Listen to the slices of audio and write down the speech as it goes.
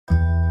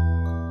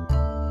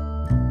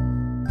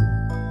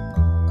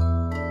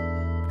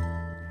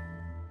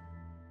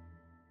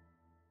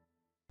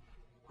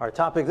Our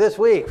topic this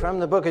week from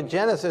the book of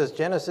Genesis,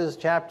 Genesis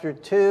chapter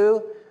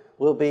 2,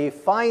 will be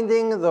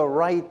finding the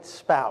right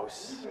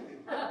spouse.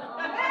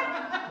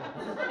 Yes,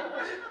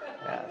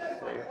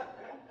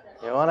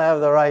 you want to have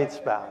the right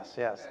spouse,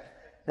 yes.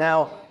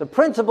 Now, the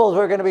principles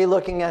we're going to be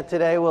looking at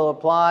today will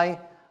apply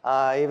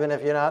even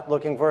if you're not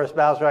looking for a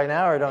spouse right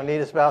now or don't need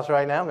a spouse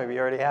right now. Maybe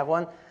you already have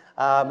one.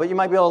 But you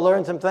might be able to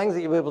learn some things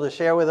that you'll be able to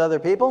share with other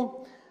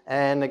people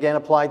and, again,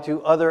 apply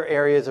to other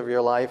areas of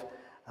your life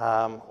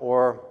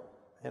or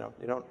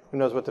who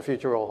knows what the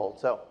future will hold.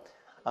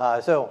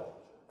 So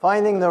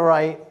finding the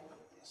right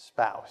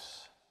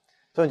spouse.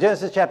 So in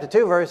Genesis chapter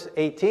 2, verse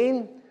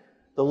 18,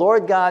 the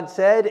Lord God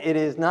said, "It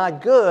is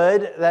not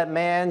good that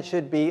man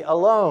should be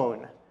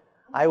alone.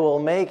 I will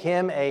make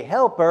him a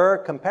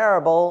helper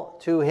comparable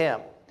to him."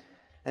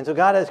 And so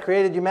God has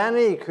created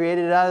humanity. He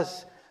created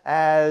us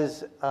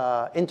as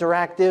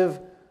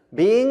interactive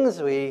beings.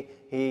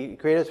 He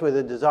created us with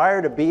a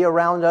desire to be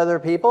around other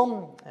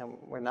people. And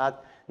we're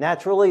not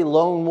naturally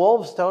lone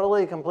wolves,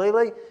 totally,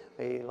 completely.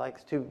 We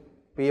like to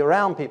be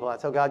around people.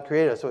 That's how God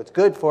created us. So it's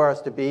good for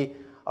us to be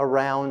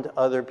around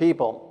other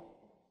people.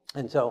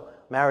 And so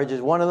marriage is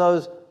one of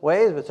those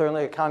ways, but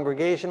certainly a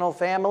congregational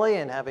family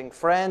and having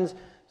friends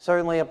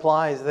certainly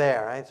applies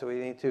there, right? So we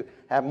need to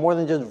have more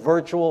than just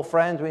virtual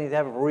friends. We need to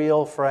have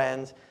real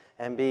friends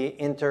and be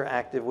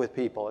interactive with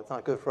people. It's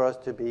not good for us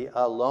to be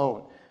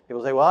alone.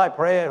 People say, well, I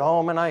pray at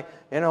home and I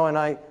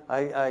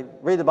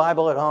read the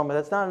Bible at home, but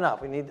that's not enough.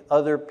 We need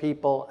other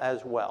people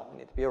as well. We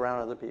need to be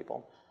around other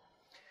people.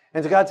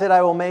 And so God said,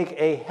 I will make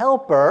a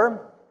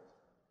helper.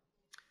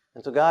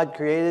 And so God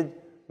created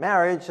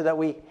marriage so that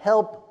we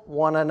help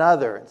one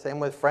another. And same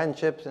with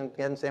friendships and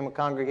again, same with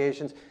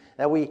congregations,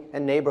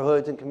 and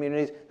neighborhoods and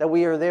communities, that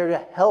we are there to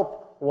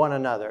help one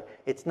another.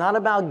 It's not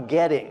about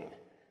getting.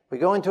 We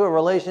go into a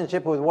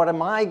relationship with what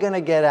am I going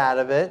to get out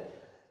of it?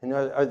 And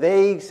are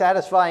they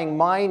satisfying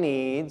my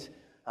needs?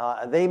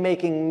 Are they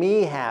making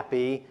me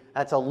happy?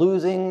 That's a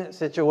losing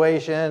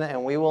situation,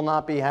 and we will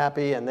not be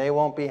happy, and they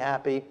won't be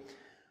happy.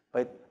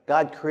 But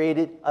God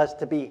created us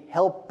to be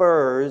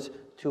helpers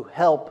to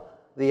help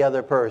the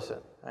other person.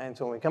 And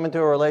so when we come into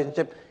a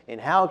relationship, in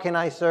how can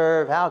I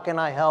serve? How can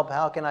I help?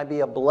 How can I be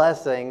a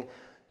blessing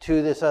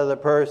to this other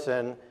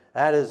person?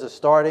 That is the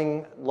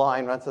starting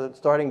line. That's the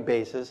starting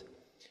basis.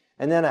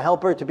 And then a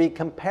helper to be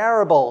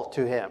comparable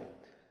to him.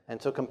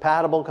 And so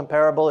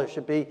comparable, there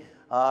should be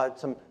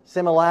some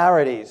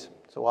similarities.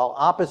 So while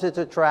opposites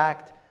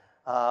attract,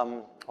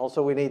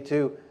 also we need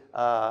to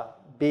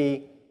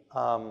be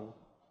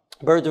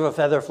birds of a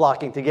feather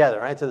flocking together,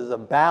 right? So there's a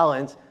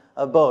balance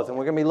of both. And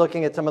we're going to be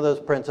looking at some of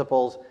those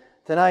principles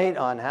tonight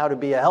on how to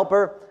be a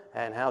helper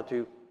and how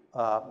to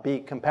be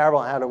comparable,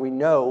 and how do we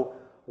know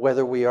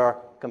whether we are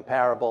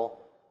comparable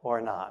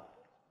or not.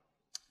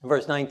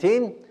 Verse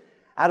 19,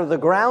 out of the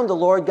ground the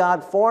Lord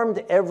God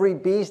formed every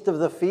beast of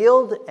the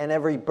field and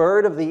every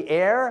bird of the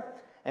air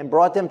and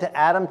brought them to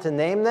Adam to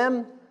name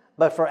them.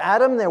 But for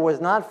Adam there was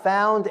not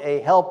found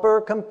a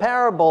helper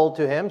comparable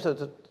to him. So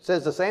it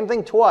says the same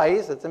thing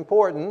twice. It's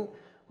important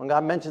when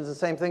God mentions the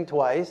same thing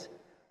twice.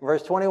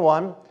 Verse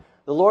 21,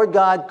 the Lord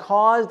God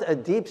caused a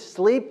deep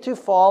sleep to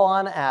fall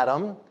on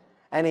Adam,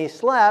 and he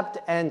slept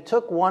and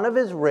took one of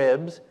his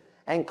ribs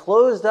and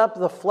closed up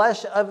the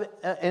flesh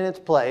in its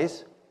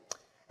place.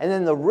 And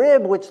then the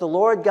rib which the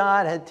Lord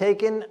God had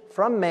taken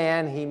from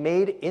man, he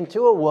made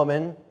into a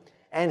woman,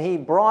 and he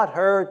brought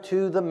her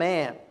to the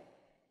man.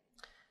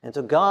 And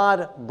so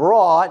God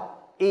brought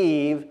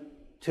Eve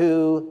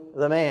to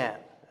the man.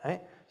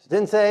 Right? So it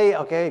didn't say,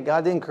 okay,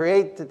 God didn't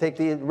create to take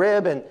the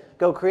rib and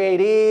go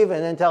create Eve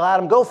and then tell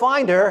Adam, go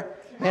find her.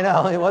 It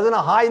wasn't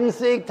a hide and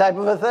seek type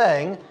of a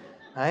thing,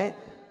 right?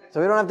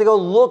 So we don't have to go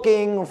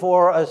looking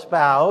for a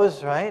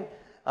spouse, right?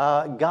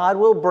 God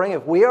will bring,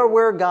 if we are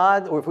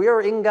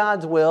in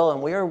God's will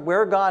and we are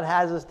where God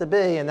has us to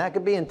be, and that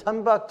could be in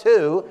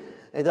Timbuktu,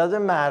 it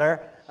doesn't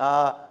matter.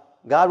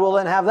 God will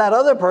then have that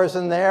other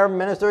person there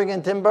ministering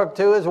in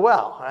Timbuktu as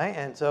well, right?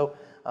 And so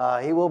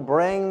he will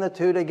bring the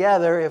two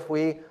together if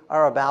we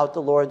are about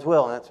the Lord's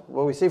will. And that's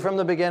what we see from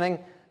the beginning.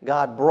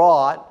 God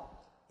brought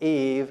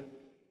Eve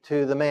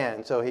to the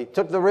man. So he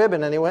took the rib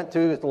and then he went to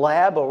his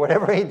lab or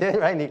whatever he did,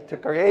 right? And he to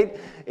create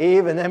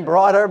Eve and then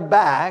brought her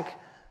back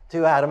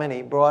to Adam, and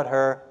he brought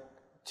her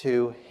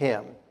to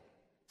him.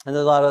 And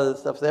there's a lot of other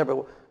stuff there,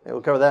 but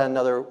we'll cover that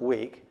another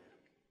week.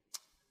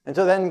 And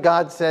so then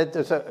God said,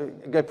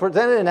 God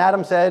presented, and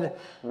Adam said,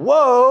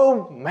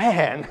 whoa,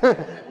 man,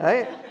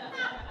 right?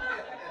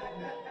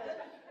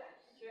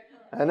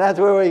 And that's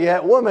where we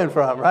get woman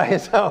from, right?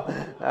 So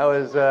that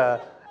was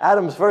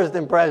Adam's first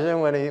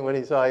impression when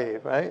he saw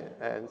Eve, right?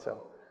 And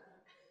so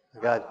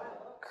God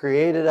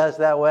created us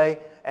that way.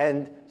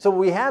 And so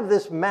we have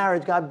this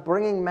marriage, God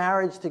bringing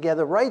marriage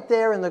together right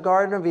there in the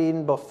Garden of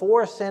Eden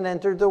before sin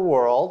entered the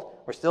world.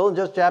 We're still in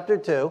just chapter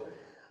 2.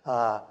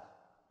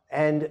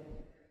 And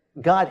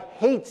God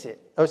hates it.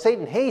 Or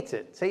Satan hates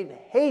it. Satan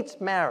hates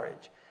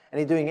marriage. And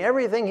he's doing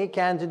everything he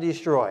can to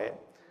destroy it.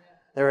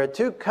 There are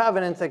two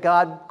covenants that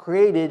God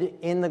created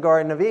in the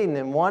Garden of Eden.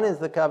 And one is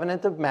the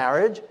covenant of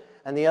marriage,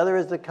 and the other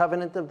is the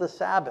covenant of the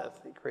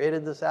Sabbath. He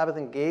created the Sabbath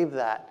and gave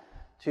that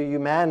to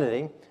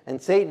humanity.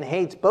 And Satan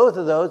hates both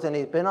of those, and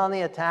he's been on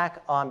the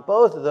attack on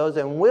both of those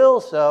and will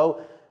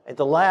so at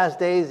the last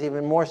days,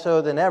 even more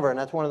so than ever. And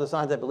that's one of the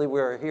signs I believe we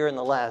are here in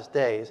the last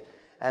days,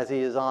 as he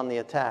is on the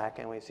attack.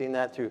 And we've seen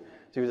that through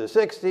the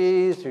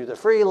 60s, through the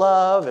free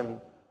love and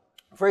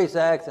free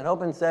sex and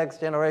open sex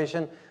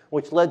generation,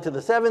 which led to the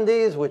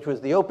 70s, which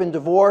was the open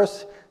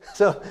divorce.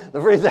 So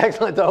the free sex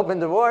led to open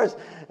divorce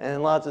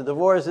and lots of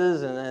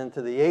divorces, and then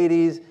to the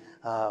 80s,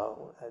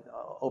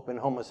 open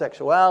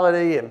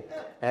homosexuality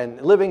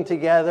and living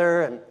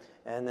together,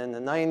 and then the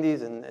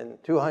 90s and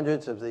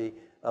 200s of the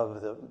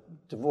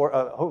divorce,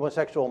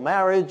 homosexual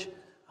marriage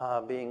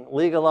being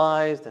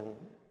legalized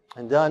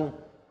and done.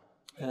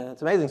 And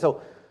it's amazing.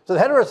 So the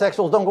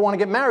heterosexuals don't want to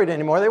get married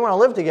anymore. They want to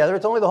live together.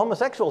 It's only the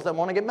homosexuals that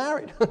want to get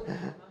married.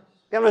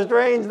 Kind of a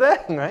strange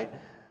thing, right?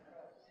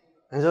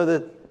 And so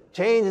the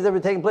changes that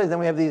were taking place. Then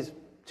we have these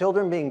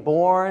children being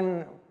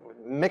born,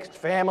 mixed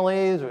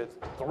families with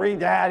 3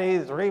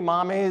 daddies, 3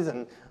 mommies,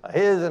 and a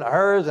his and a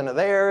hers and a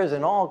theirs,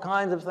 and all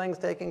kinds of things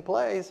taking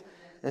place.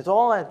 And it's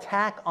all an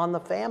attack on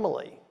the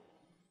family.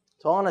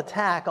 It's all an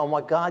attack on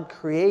what God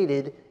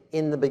created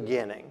in the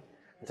beginning.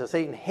 And so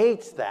Satan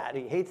hates that.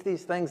 He hates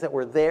these things that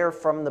were there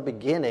from the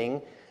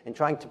beginning and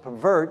trying to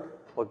pervert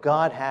what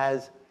God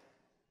has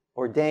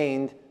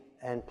ordained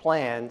and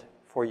planned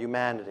for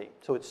humanity.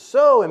 So it's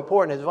so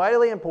important, it's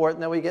vitally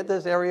important that we get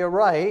this area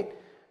right.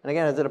 And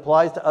again, as it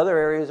applies to other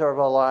areas of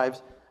our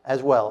lives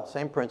as well,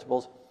 same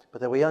principles,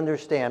 but that we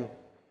understand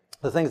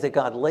the things that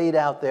God laid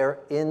out there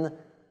in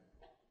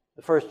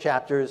the first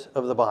chapters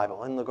of the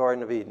Bible, in the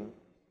Garden of Eden.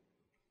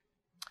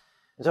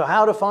 And so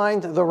how to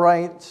find the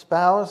right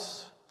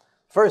spouse?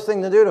 First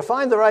thing to do to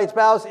find the right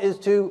spouse is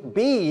to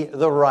be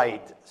the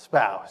right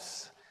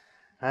spouse.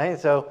 Right?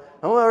 So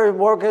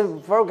don't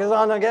focus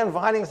on, again,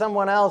 finding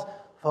someone else.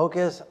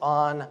 Focus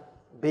on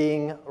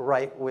being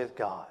right with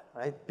God.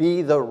 Right?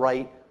 Be the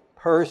right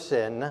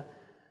person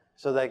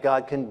so that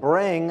God can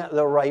bring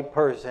the right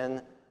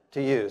person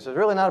to you. So it's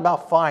really not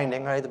about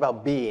finding, right? It's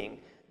about being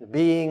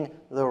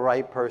the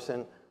right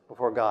person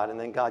before God. And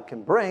then God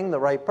can bring the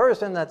right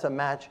person that's a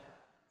match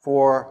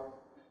for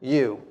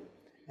you.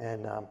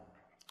 And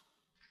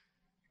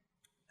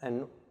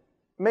it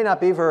may not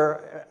be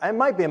for, it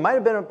might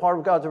have been a part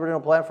of God's original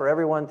plan for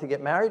everyone to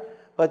get married,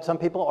 but some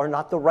people are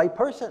not the right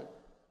person.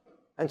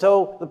 And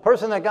so the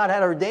person that God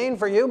had ordained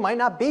for you might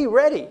not be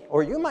ready,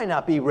 or you might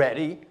not be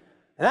ready,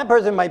 and that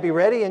person might be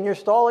ready and you're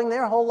stalling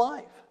their whole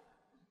life.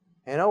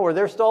 You know, or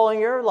they're stalling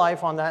your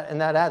life on that,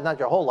 and that, not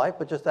your whole life,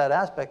 but just that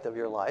aspect of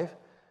your life,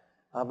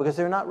 because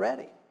they're not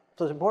ready.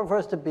 So it's important for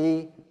us to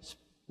be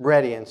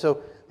ready. And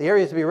so the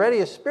areas to be ready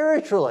is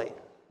spiritually.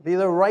 Be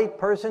the right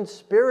person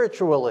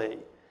spiritually.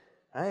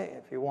 Right?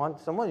 If you want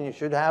someone, you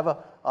should have a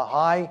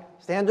high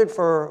standard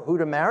for who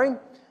to marry.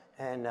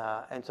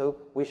 And so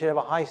we should have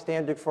a high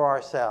standard for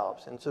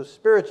ourselves. And so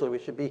spiritually, we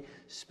should be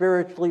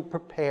spiritually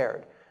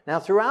prepared. Now,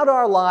 throughout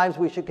our lives,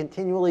 we should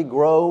continually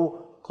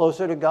grow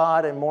closer to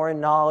God and more in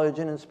knowledge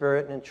and in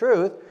spirit and in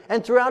truth.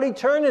 And throughout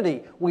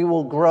eternity, we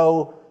will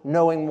grow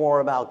knowing more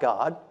about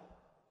God.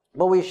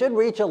 But we should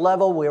reach a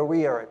level where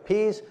we are at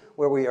peace,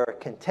 where we are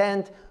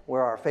content,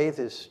 where our faith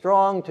is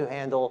strong to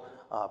handle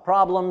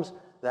problems,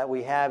 that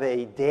we have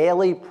a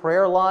daily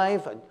prayer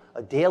life,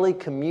 a daily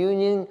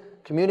communing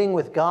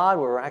with God,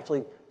 where we're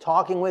actually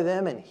talking with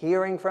Him and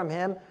hearing from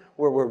Him,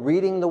 where we're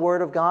reading the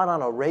Word of God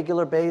on a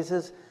regular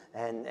basis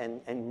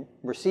and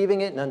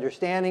receiving it and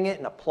understanding it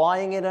and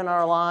applying it in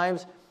our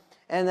lives,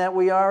 and that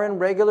we are in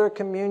regular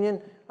communion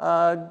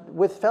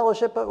with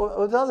fellowship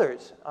with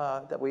others,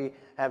 that we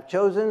have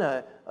chosen,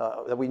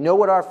 that we know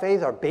what our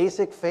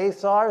basic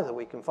faiths are, that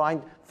we can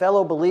find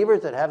fellow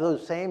believers that have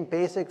those same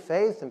basic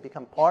faiths and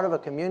become part of a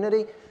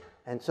community.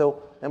 And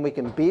so then we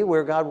can be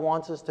where God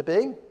wants us to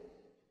be.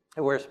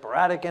 And we're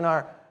sporadic in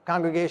our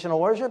congregational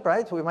worship,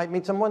 right? So we might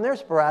meet someone there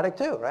sporadic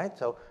too, right?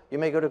 So you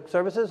may go to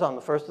services on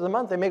the 1st of the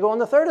month, they may go on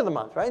the 3rd of the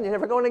month, right? You're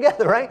never going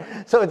together, right?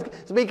 So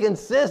it's to be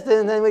consistent,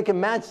 and then we can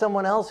match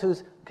someone else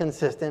who's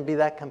consistent, be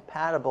that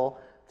compatible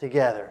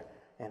together,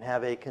 and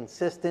have a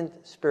consistent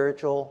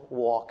spiritual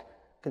walk,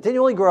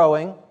 continually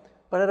growing,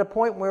 but at a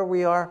point where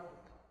we are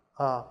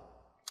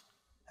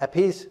at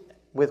peace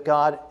with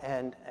God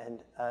and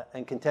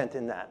content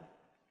in that.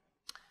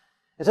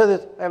 And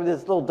so I have this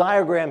little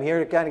diagram here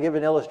to kind of give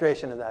an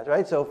illustration of that,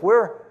 right? So if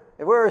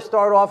we're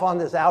start off on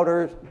this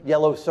outer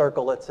yellow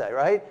circle, let's say,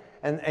 right?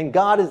 And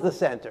God is the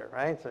center,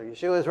 right? So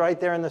Yeshua is right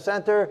there in the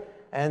center,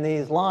 and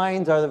these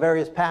lines are the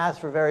various paths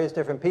for various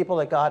different people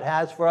that God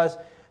has for us.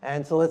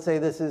 And so let's say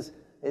this is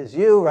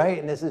you, right?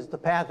 And this is the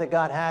path that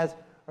God has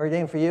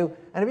ordained for you.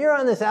 And if you're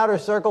on this outer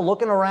circle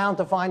looking around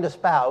to find a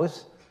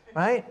spouse,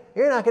 right?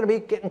 You're not going to be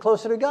getting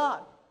closer to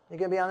God. You're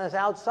going to be on this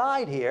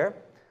outside here.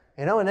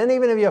 You know, and then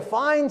even if you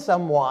find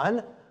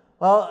someone,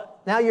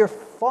 well, now you're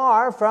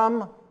far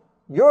from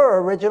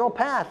your original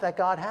path that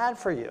God had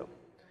for you.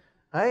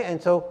 Right?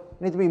 And so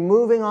we need to be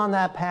moving on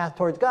that path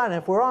towards God. And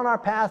if we're on our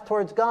path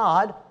towards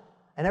God,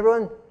 and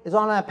everyone is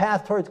on that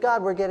path towards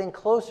God, we're getting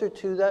closer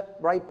to that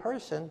right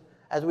person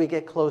as we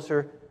get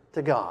closer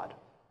to God.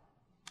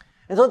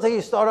 And so let's say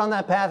you start on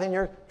that path and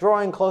you're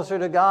drawing closer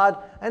to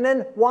God, and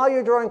then while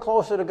you're drawing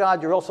closer to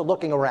God, you're also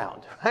looking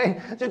around, right?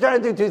 So you're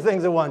trying to do two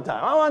things at one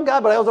time. I want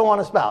God, but I also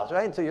want a spouse,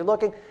 right? And so you're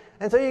looking,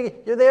 and so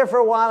you're there for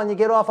a while, and you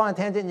get off on a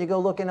tangent, and you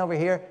go looking over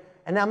here,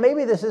 and now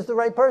maybe this is the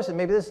right person.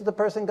 Maybe this is the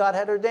person God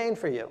had ordained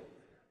for you.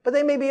 But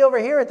they may be over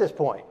here at this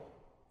point.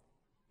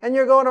 And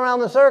you're going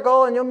around the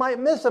circle, and you might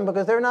miss them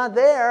because they're not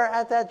there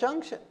at that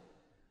junction.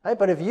 Right?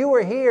 But if you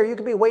were here, you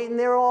could be waiting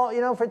there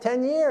all, for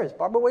 10 years.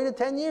 Barbara waited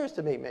 10 years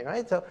to meet me,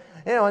 right? So,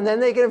 and then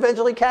they can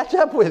eventually catch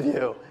up with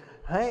you,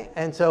 right?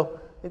 And so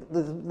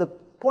the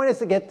point is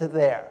to get to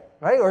there,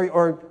 right?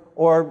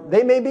 Or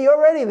they may be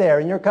already there,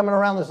 and you're coming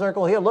around the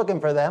circle here looking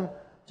for them.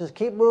 Just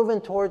keep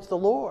moving towards the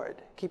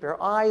Lord. Keep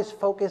your eyes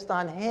focused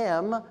on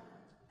Him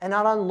and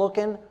not on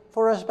looking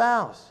for a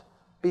spouse.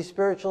 Be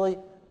spiritually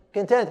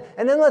content.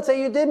 And then let's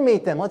say you did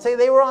meet them. Let's say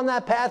they were on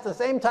that path the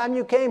same time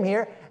you came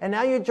here, and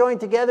now you join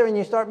together and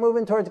you start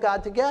moving towards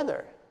God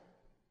together.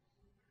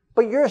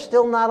 But you're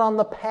still not on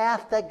the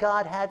path that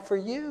God had for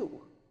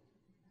you.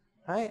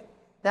 Right?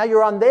 Now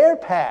you're on their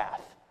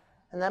path,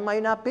 and that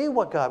might not be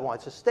what God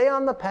wants. So stay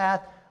on the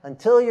path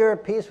until you're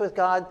at peace with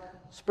God,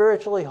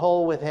 spiritually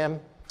whole with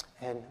Him,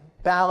 and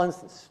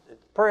balanced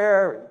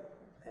prayer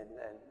and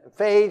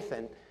faith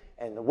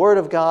and the Word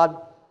of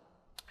God,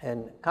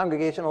 and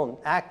congregational and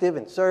active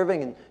and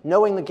serving and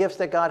knowing the gifts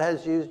that God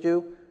has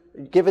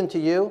given to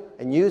you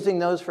and using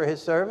those for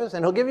His service.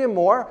 And He'll give you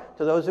more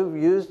to those who've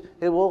used.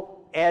 It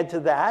will add to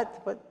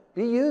that, but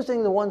be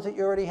using the ones that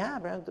you already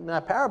have. In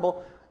that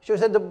parable, she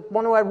said the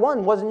one who had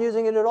one wasn't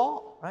using it at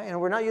all, right? And if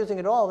we're not using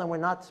it at all, then we're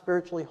not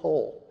spiritually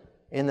whole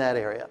in that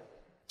area.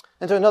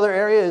 And so another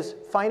area is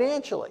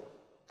financially.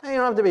 Now, you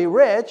don't have to be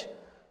rich,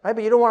 right?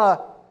 But you don't want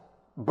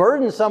to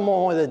burden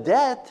someone with a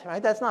debt,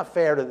 right? That's not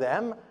fair to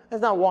them.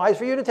 It's not wise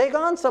for you to take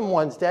on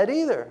someone's debt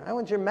either. Right?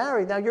 Once you're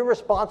married, now you're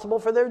responsible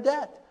for their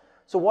debt.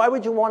 So why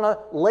would you want to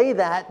lay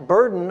that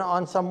burden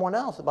on someone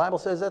else? The Bible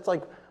says that's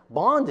like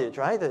bondage,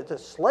 right? It's a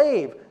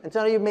slave. And so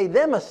now you've made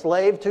them a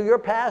slave to your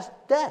past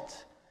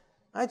debts.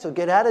 Right? So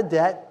get out of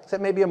debt,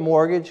 except maybe a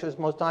mortgage, because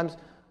most times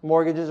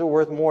mortgages are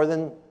worth more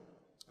than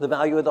the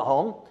value of the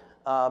home.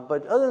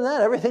 But other than that,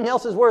 everything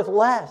else is worth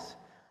less.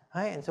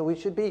 Right? And so we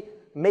should be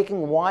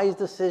making wise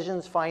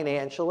decisions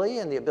financially,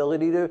 and the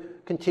ability to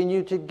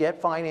continue to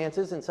get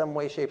finances in some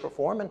way, shape, or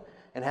form,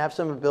 and have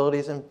some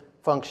abilities in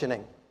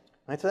functioning.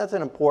 Right? So that's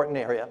an important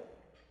area.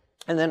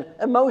 And then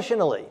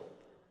emotionally,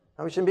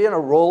 we shouldn't be on a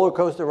roller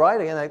coaster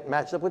ride. Again, that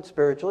matches up with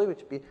spiritually. We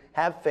should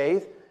have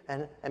faith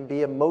and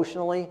be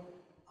emotionally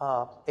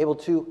able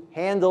to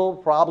handle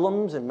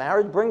problems, and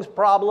marriage brings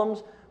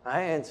problems.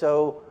 Right? And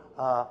so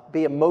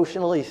be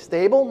emotionally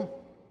stable,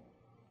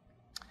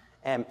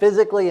 and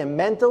physically and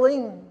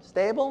mentally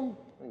stable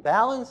and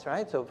balanced,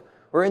 right? So if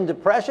we're in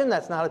depression,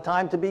 that's not a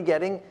time to be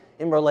getting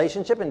in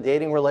relationship and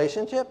dating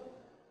relationship.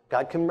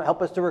 God can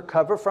help us to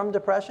recover from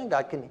depression.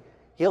 God can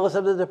heal us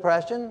of the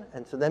depression,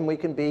 and so then we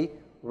can be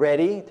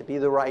ready to be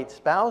the right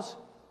spouse.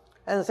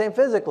 And the same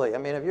physically. I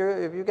mean, if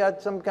you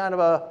got some kind of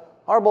a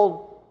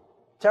horrible,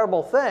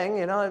 terrible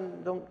thing,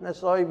 don't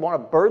necessarily want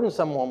to burden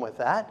someone with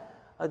that.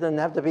 It doesn't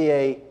have to be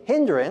a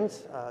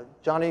hindrance.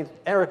 Johnny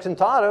Erickson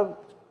taught her,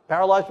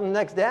 paralyzed from the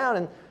neck down,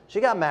 and she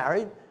got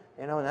married,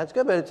 and that's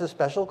good, but it's a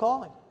special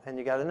calling, and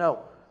you got to know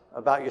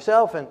about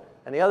yourself and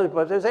the others.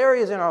 But if there's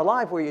areas in our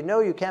life where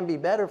you can be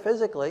better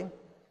physically,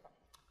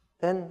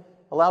 then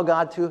allow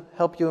God to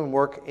help you and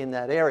work in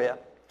that area.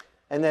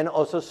 And then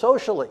also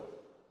socially,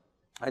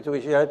 right? So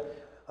we should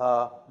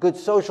have good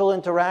social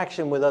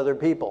interaction with other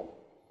people.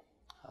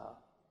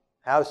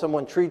 How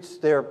someone treats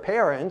their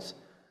parents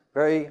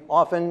very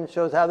often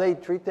shows how they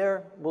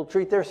will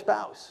treat their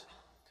spouse,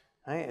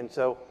 right? And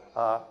so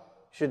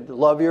should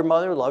love your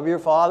mother, love your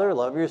father,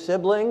 love your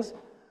siblings,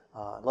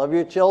 love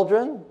your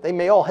children. They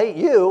may all hate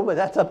you, but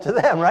that's up to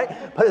them, right?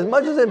 But as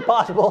much as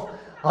impossible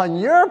on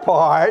your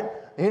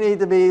part, you need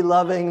to be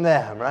loving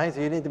them, right?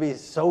 So you need to be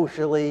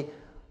socially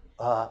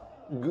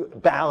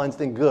balanced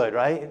and good,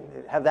 right?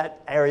 Have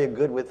that area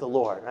good with the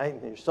Lord, right?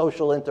 Your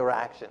social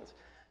interactions,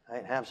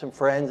 right? Have some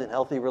friends and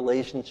healthy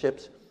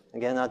relationships.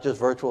 Again, not just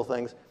virtual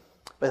things,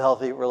 but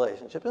healthy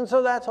relationships. And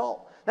so that's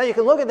all. Now you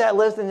can look at that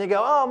list and you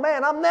go, oh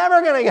man, I'm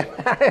never going to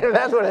get married if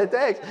that's what it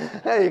takes.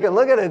 You can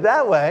look at it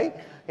that way,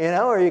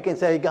 or you can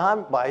say,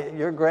 God, by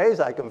your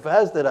grace, I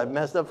confess that I've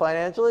messed up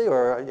financially,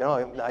 or,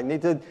 I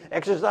need to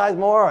exercise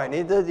more, I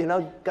need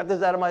to, cut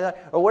this out of my life,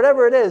 or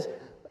whatever it is,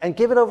 and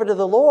give it over to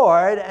the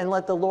Lord and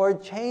let the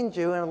Lord change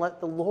you and let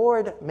the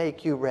Lord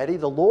make you ready.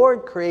 The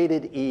Lord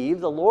created Eve,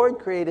 the Lord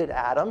created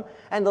Adam,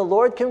 and the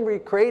Lord can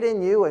recreate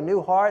in you a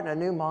new heart and a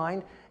new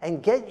mind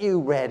and get you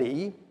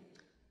ready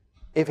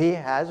if He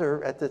has,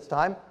 or at this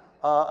time,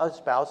 a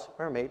spouse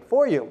or a mate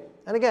for you.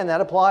 And again,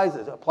 that applies.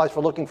 It applies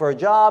for looking for a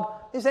job.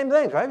 These same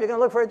things, right? If you're going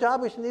to look for a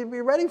job, you should need to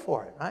be ready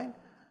for it, right?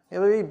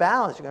 You have to be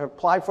balanced. You're going to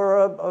apply for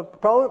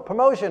a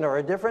promotion or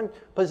a different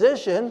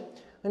position.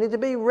 We need to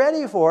be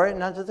ready for it,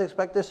 not just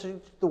expect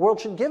the world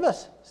should give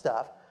us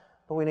stuff,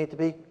 but we need to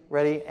be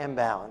ready and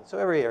balanced. So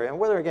every area, and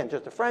whether, again,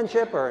 just a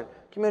friendship or a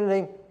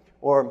community,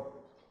 or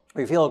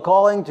we feel a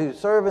calling to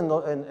serve in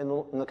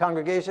the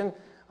congregation,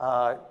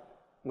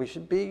 we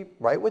should be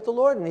right with the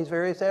Lord in these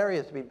various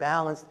areas to be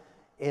balanced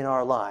in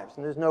our lives.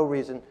 And there's no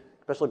reason,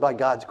 especially by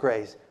God's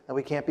grace, that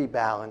we can't be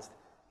balanced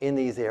in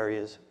these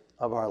areas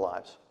of our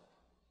lives.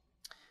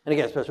 And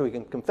again, especially we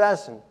can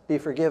confess and be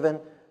forgiven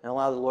and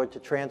allow the Lord to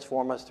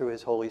transform us through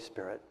His Holy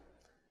Spirit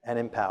and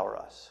empower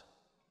us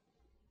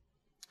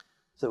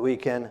so that we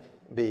can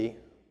be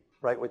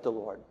right with the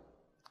Lord.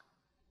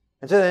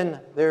 And so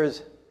then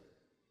there's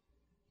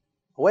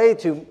a way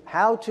to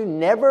how to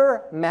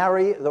never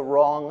marry the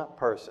wrong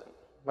person.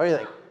 What do you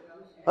think?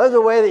 What's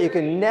a way that you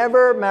can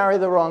never marry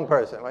the wrong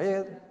person?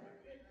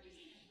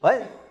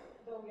 What?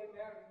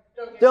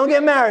 Don't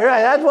get married.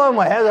 Right, that's one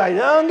way. That's right.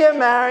 Don't get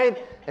married.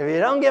 If you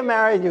don't get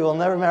married, you will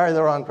never marry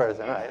the wrong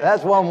person. Right,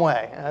 that's one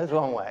way. That's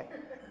one way.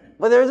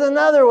 But there's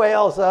another way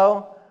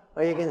also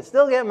where you can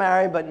still get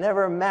married but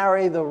never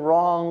marry the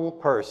wrong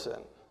person.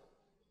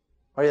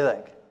 What do you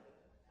think?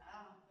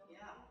 Yeah.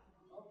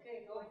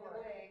 Okay, go for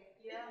it.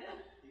 Yeah.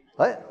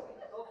 What?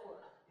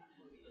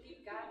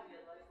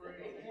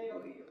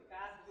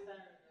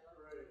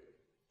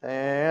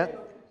 And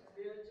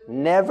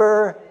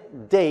never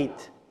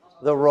date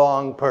the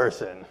wrong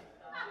person.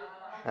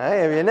 Right?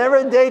 If you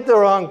never date the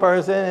wrong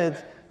person,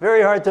 it's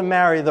very hard to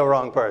marry the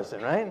wrong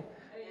person, right?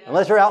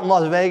 Unless you're out in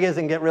Las Vegas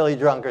and get really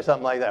drunk or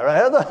something like that,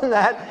 right? Other than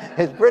that,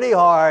 it's pretty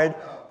hard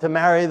to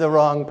marry the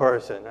wrong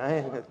person,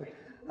 right?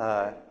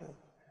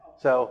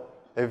 So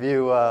if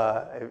you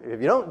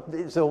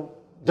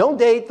don't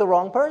date the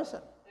wrong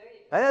person.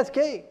 Right? That's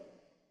key.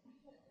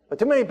 But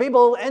too many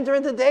people enter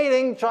into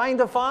dating trying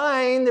to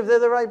find if they're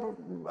the right,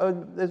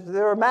 if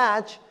they're a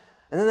match,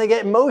 and then they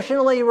get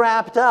emotionally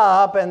wrapped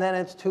up, and then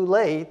it's too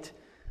late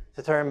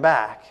to turn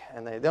back,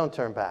 and they don't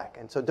turn back.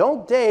 And so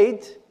don't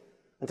date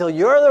until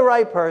you're the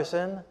right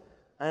person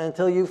and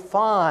until you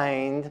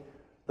find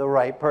the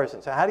right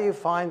person. So how do you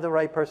find the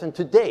right person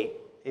to date?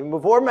 Even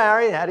before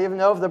married, how do you even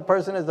know if the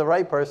person is the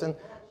right person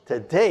to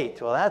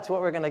date? Well, that's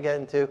what we're going to get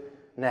into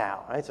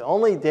now. Right? So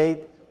only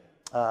date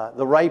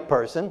the right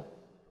person.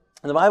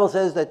 And the Bible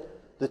says that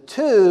the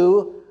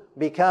two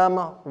become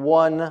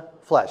one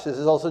flesh. This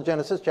is also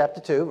Genesis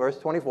chapter 2, verse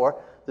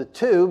 24. The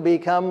two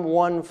become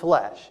one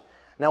flesh.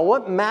 Now,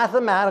 what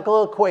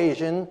mathematical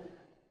equation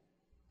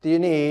do you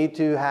need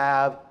to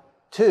have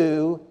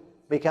two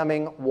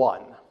becoming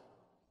one?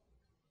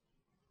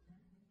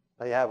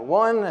 So you have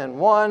one,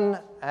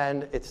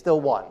 and it's still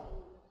one.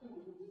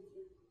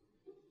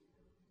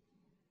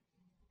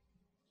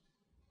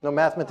 No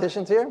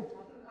mathematicians here?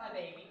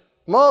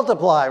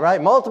 Multiply, right?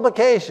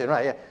 Multiplication,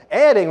 right? Yeah.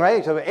 Adding,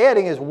 right? So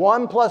adding is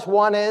 1 plus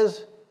 1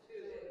 is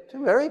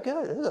 2. Very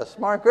good. This is a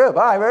smart group.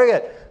 All right, very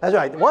good. That's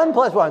right. 1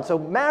 plus 1. So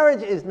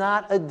marriage is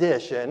not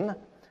addition.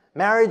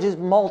 Marriage is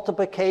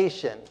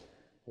multiplication.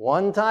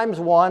 1 times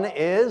 1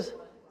 is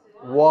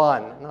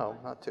 1. No,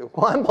 not 2.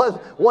 1 plus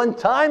 1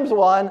 times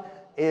 1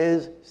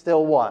 is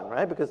still 1,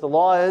 right? Because the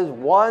law is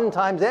 1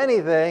 times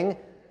anything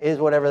is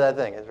whatever that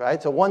thing is,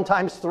 right? So 1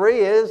 times 3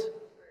 is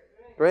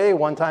 3.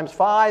 1 times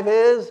 5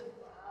 is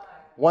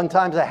 1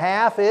 times a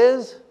half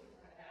is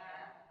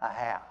a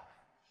half.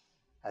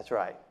 That's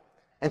right.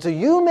 And so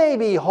you may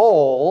be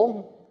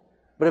whole,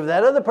 but if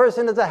that other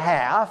person is a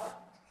half,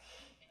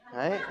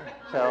 right?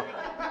 So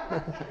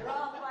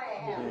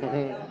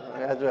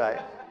that's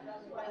right.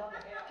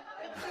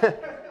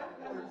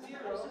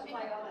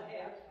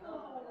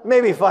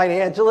 Maybe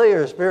financially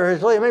or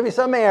spiritually, maybe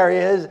some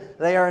areas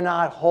they are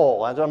not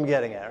whole. That's what I'm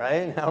getting at,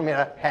 right? I mean,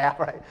 a half,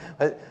 right?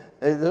 But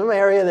there's some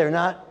area they're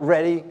not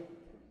ready.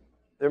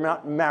 They're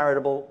not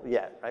marriageable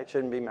yet, right?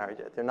 Shouldn't be married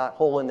yet. They're not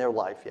whole in their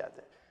life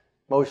yet,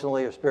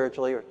 emotionally or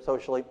spiritually or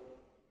socially.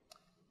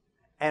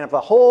 And if a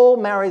whole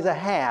marries a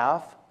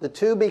half, the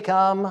two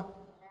become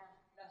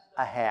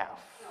a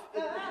half.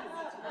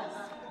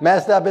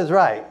 Messed up is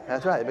right.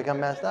 That's right. They become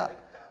messed up.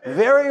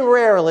 Very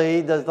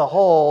rarely does the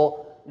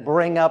whole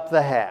bring up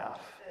the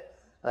half.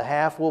 The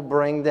half will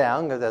bring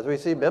down, because as we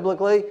see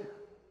biblically,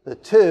 the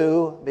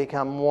two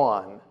become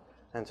one.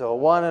 And so a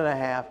 1 and a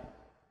half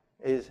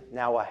is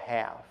now a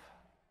half.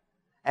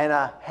 And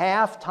a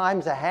half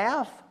times a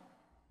half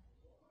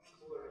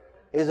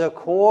is a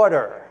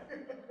quarter.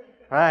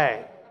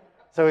 Right.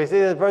 So we see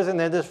this person,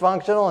 they're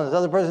dysfunctional, and this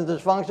other person's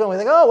dysfunctional. We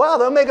think, oh, wow,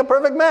 they'll make a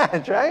perfect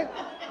match, right?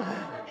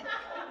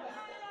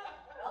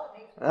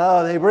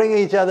 Oh, they bring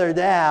each other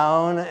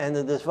down, and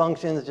the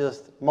dysfunctions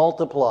just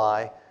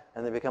multiply,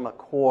 and they become a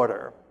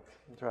quarter.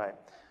 That's right.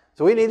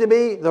 So we need to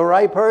be the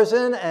right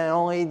person and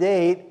only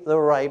date the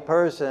right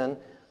person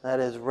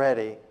that is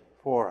ready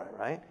for it,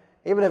 right?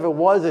 Even if it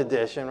was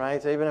addition,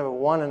 right? So even if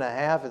 1 and a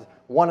half is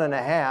 1 and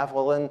a half,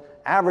 well then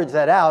average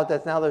that out,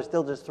 that's now they're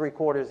still just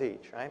 3/4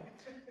 each, right?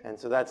 And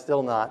so that's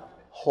still not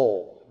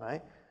whole,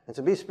 right? And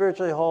so be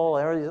spiritually whole,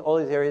 all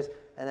these areas,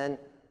 and then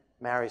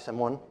marry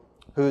someone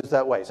who's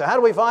that way. So how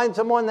do we find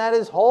someone that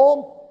is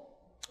whole?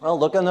 Well,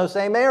 look in those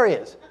same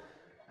areas,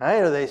 right?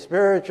 Are they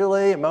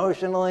spiritually,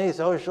 emotionally,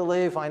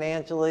 socially,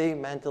 financially,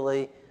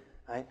 mentally,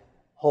 right?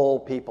 whole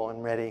people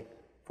and ready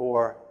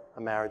for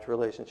a marriage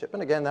relationship.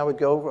 And again, that would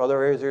go for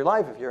other areas of your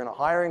life. If you're in a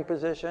hiring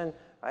position,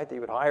 right, that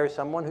you would hire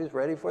someone who's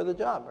ready for the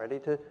job, ready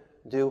to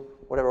do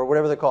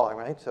whatever they're calling,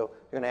 right? So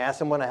you're going to ask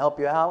someone to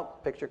help you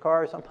out, fix your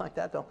car or something like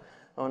that. Don't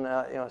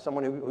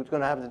someone who's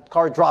going to have the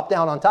car drop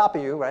down on top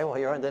of you, right, while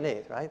you're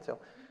underneath, right? So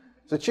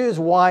choose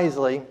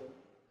wisely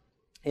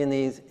in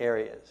these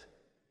areas.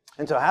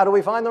 And so how do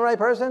we find the right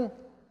person?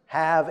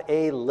 Have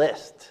a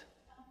list.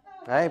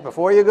 Right?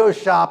 Before you go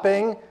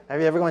shopping,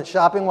 have you ever gone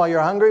shopping while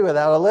you're hungry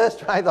without a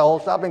list, right? The whole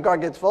shopping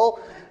cart gets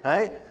full,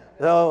 right?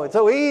 So it's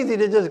so easy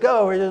to just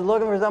go. We're just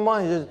looking for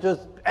someone,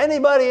 just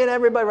anybody and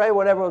everybody, right?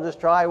 Whatever, we'll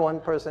just try one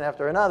person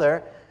after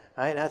another,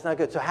 right? That's not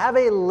good. So have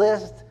a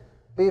list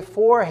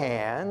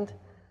beforehand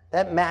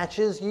that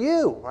matches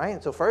you, right?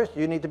 And so first,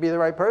 you need to be the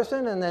right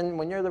person, and then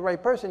when you're the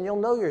right person, you'll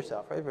know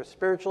yourself, right? If we're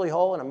spiritually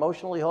whole and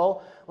emotionally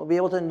whole, we'll be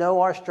able to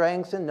know our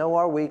strengths and know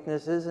our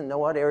weaknesses and know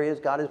what areas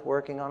God is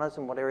working on us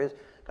and what areas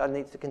God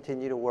needs to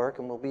continue to work,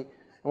 and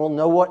we'll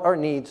know what our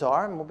needs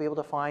are, and we'll be able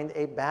to find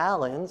a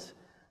balance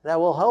that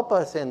will help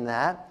us in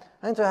that.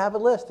 And to have a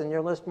list, and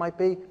your list might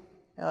be,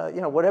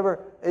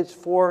 whatever is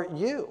for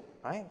you,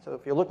 right? So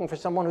if you're looking for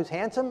someone who's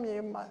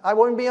handsome, I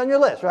wouldn't be on your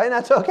list, right?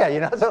 That's okay,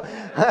 So,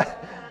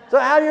 so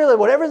have your list.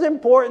 Whatever's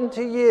important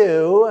to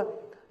you,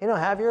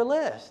 have your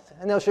list.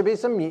 And there should be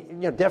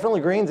some,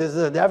 definitely greens. This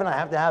is a definite, I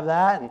have to have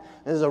that. And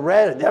this is a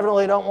red, I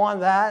definitely don't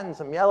want that. And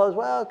some yellows,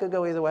 well, it could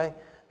go either way.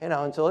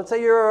 And so let's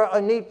say you're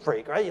a neat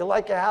freak, right? You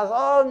like your house,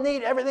 oh,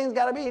 neat, everything's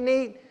got to be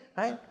neat,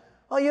 right?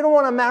 Well, you don't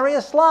want to marry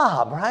a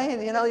slob,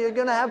 right? You're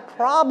going to have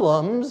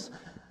problems.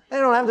 You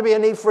don't have to be a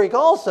neat freak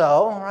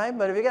also, right?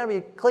 But if you're going to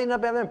be cleaning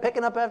up everything,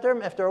 picking up after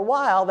him, after a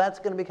while, that's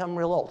going to become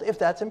real old, if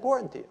that's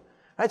important to you,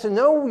 right? So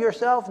know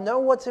yourself, know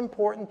what's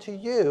important to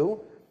you.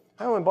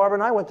 When Barbara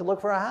and I went to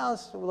look for a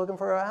house,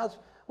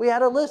 we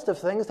had a list of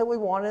things that we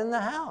wanted in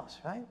the house,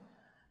 right?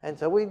 And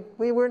so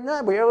we were able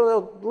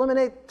to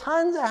eliminate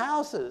tons of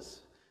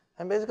houses.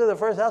 And basically the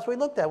first house we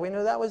looked at, we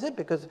knew that was it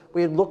because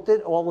we had looked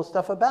at all the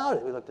stuff about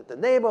it. We looked at the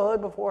neighborhood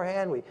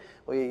beforehand.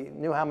 We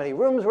knew how many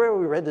rooms were.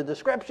 We read the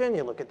description.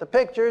 You look at the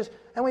pictures.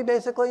 And we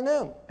basically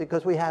knew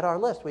because we had our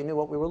list. We knew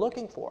what we were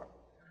looking for.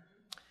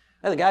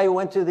 And the guy who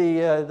went to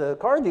the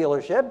car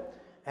dealership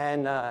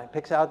and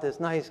picks out this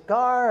nice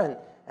car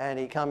and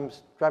he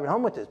comes driving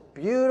home with this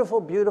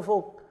beautiful,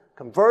 beautiful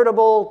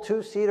convertible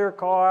two-seater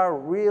car,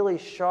 really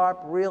sharp,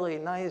 really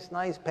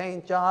nice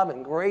paint job,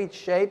 in great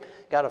shape.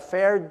 Got a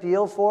fair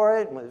deal for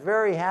it and was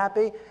very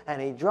happy. And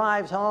he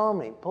drives home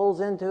and he pulls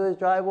into his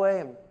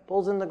driveway and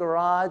pulls in the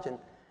garage and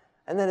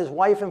then his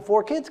wife and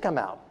 4 kids come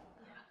out.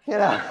 They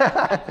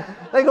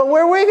go,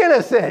 where are we going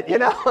to sit? You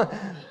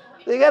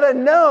got to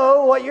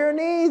know what your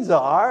needs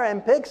are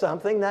and pick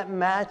something that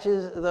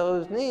matches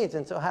those needs.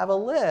 And so have a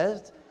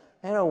list,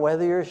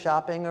 whether you're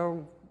shopping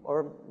or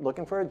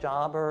looking for a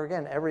job, or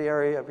again, every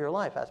area of your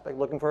life aspect,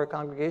 looking for a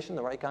congregation,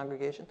 the right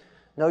congregation.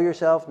 Know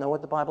yourself, know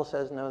what the Bible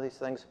says, know these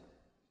things,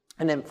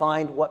 and then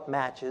find what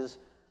matches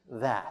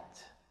that.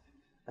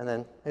 And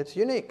then it's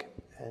unique,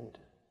 and it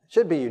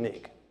should be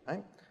unique,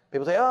 right?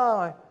 People say,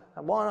 oh, I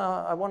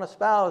want a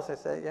spouse. I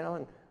say,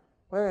 and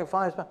where can I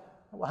find a spouse?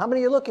 Well, how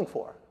many are you looking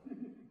for?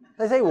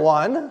 They say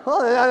 1.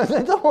 Well,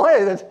 don't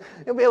worry,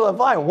 you'll be able to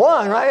find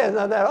 1, right? It's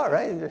not that hard,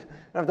 right? You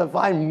don't have to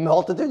find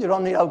multitudes. You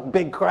don't need a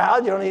big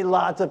crowd. You don't need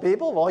lots of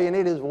people. All you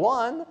need is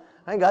 1.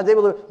 Right? God's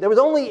able to. There was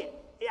only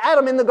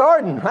Adam in the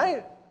garden,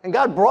 right? And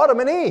God brought him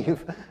an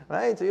Eve,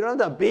 right? So you don't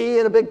have to be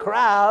in a big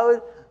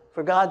crowd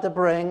for God to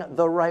bring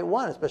the right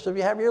one, especially if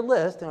you have your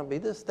list. It'll be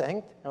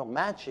distinct. It'll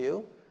match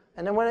you.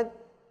 And then when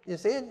you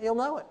see it, you'll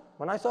know it.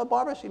 When I saw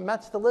Barbara, she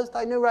matched the list.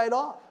 I knew right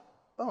off.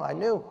 Oh, I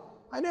knew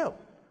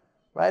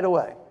right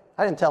away.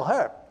 I didn't tell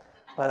her,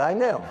 but I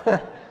knew.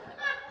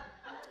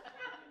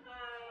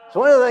 So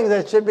one of the things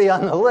that should be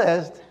on the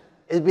list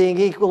is being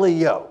equally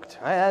yoked.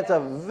 Right? That's a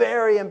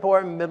very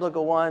important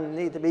biblical one.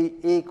 You need to be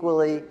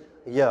equally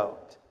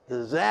yoked.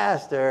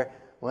 Disaster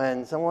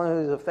when someone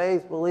who's a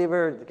faith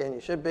believer, again, you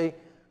should be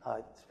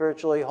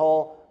spiritually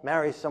whole,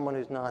 marries someone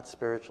who's not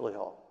spiritually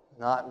whole,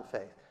 not in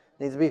faith.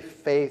 It needs to be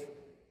faith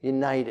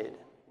united.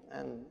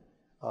 And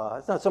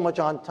it's not so much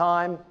on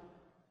time.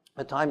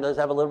 The time does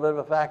have a little bit of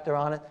a factor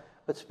on it,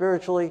 but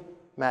spiritually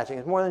matching.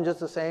 It's more than just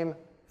the same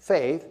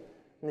faith.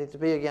 It needs to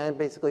be, again,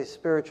 basically a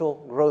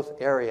spiritual growth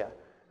area.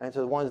 And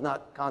so one's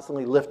not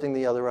constantly lifting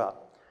the other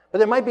up. But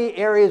there might be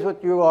areas where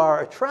you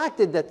are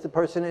attracted that the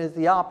person is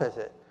the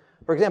opposite.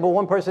 For example,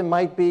 one person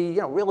might be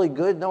really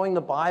good knowing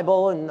the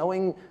Bible and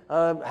knowing,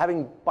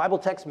 having Bible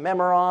texts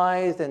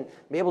memorized and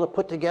be able to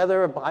put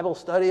together a Bible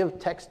study of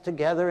text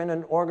together in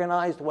an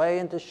organized way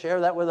and to share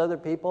that with other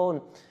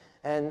people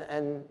and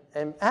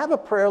have a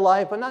prayer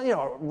life, but not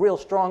a real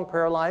strong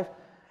prayer life.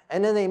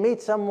 And then they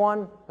meet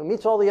someone who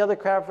meets all the other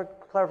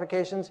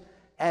clarifications,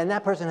 and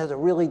that person has a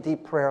really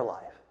deep prayer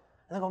life.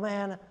 And they go,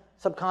 man,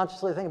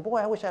 subconsciously thinking, boy,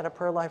 I wish I had a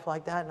prayer life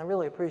like that, and I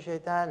really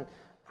appreciate that, and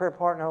a prayer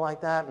partner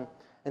like that.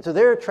 And so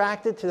they're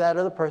attracted to that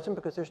other person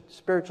because they're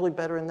spiritually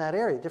better in that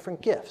area,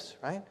 different gifts,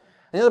 right? And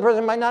the other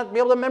person might not be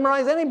able to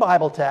memorize any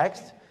Bible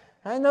text,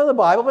 I know the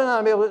Bible, but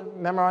not be able to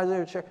memorize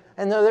it.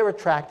 And they're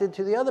attracted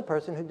to the other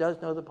person who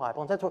does know the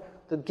Bible. And that's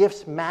what the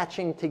gifts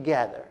matching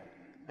together.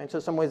 And so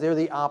in some ways, they're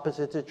the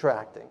opposites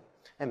attracting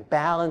and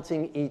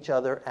balancing each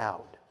other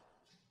out.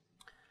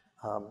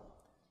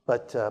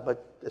 But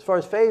as far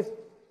as faith,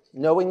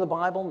 knowing the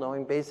Bible,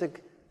 knowing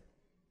basic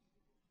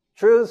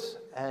truths,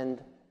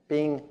 and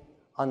being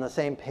on the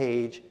same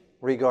page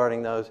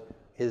regarding those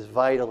is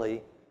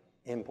vitally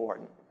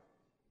important.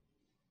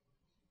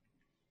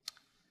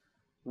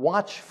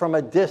 Watch from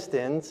a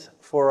distance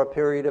for a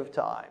period of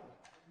time.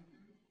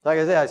 Like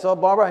I said, I saw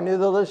Barbara, I knew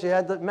the list, she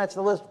had matched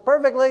the list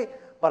perfectly,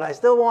 but I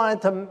still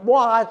wanted to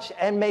watch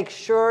and make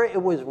sure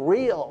it was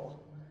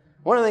real.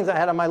 One of the things I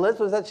had on my list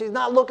was that she's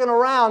not looking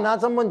around,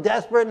 not someone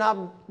desperate,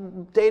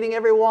 not dating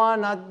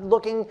everyone, not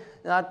looking,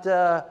 not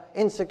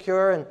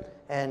insecure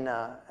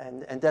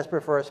and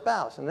desperate for a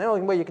spouse. And the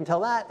only way you can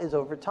tell that is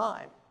over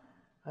time,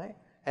 right?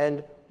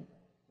 And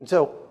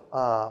so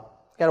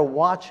got to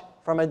watch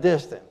from a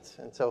distance.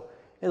 And so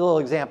here's a little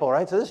example,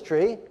 right? So this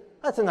tree,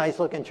 that's a nice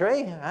looking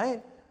tree,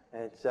 right?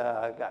 It's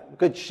got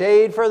good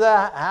shade for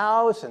the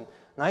house and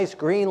nice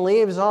green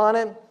leaves on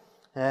it.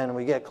 And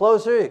we get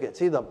closer, you can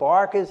see the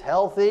bark is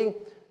healthy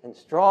and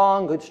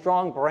strong, good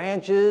strong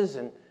branches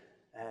and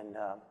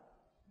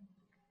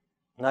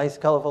nice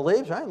colorful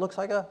leaves, right? Looks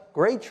like a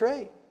great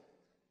tree.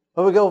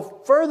 But we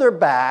go further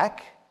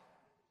back,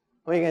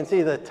 we can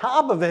see the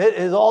top of it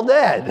is all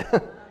dead.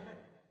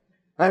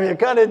 I mean, you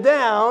cut it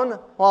down,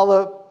 while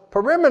the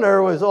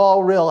perimeter was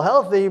all real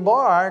healthy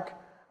bark,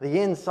 the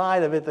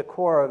inside of it, the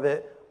core of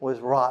it, was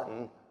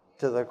rotten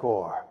to the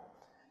core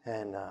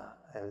and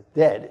it was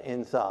dead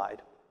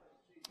inside.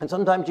 And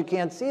sometimes you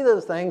can't see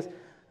those things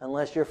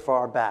unless you're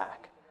far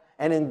back.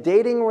 And in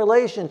dating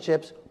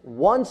relationships,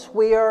 once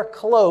we are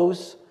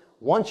close,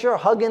 once you're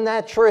hugging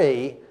that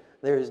tree,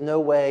 there is no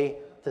way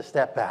to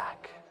step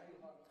back.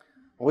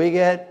 We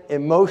get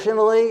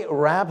emotionally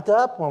wrapped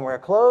up when we're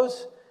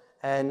close,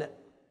 and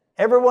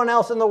everyone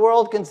else in the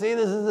world can see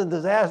this is a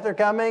disaster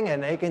coming,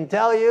 and they can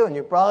tell you, and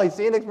you've probably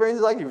seen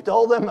experiences like you've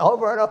told them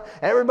over and over.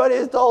 Everybody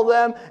has told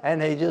them,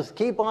 and they just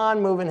keep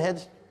on moving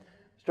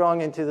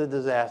headstrong into the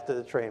disaster,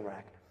 the train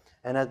wreck.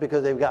 And that's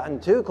because they've gotten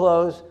too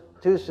close,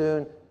 too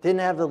soon,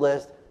 didn't have the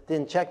list,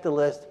 didn't check the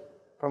list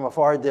from a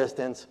far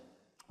distance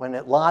when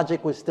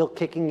logic was still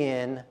kicking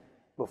in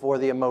before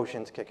the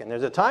emotions kick in.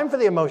 There's a time for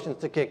the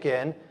emotions to kick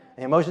in.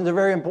 The emotions are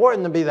very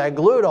important to be that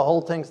glue to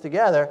hold things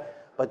together,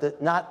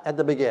 but not at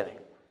the beginning.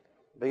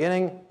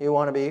 Beginning, you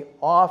want to be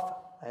off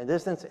at a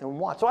distance and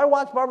watch. So I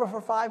watched Barbara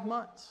for 5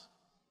 months.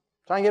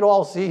 Try and get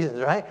all seasons,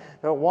 right?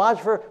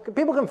 Watch for,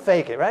 people can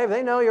fake it, right? If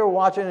they know you're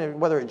watching,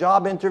 whether a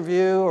job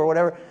interview or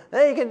whatever,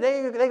 they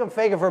can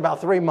fake it for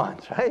about 3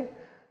 months, right?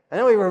 And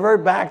then we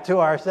revert back to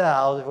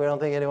ourselves if we don't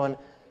think anyone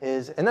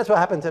is, and that's what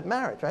happens at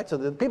marriage, right? So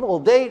the people will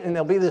date and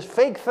there'll be this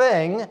fake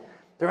thing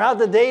throughout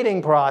the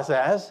dating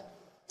process,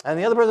 and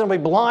the other person will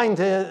be blind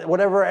to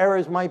whatever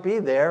errors might be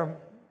there.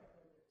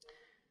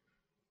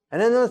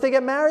 And then once they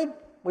get married,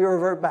 we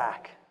revert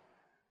back.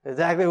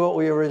 Exactly what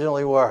we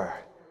originally were.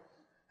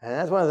 And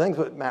that's one of the things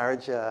with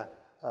marriage.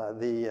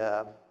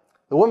 The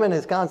woman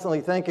is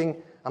constantly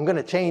thinking, I'm going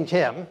to change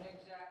him.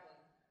 Exactly.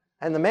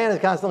 And the man is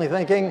constantly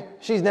thinking,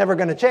 she's never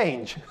going to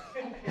change.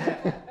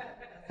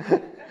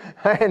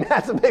 And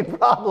that's a big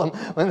problem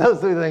when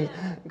those two things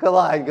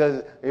collide,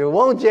 because you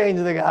won't change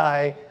the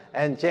guy,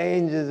 and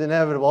change is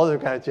inevitable. Other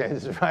kind of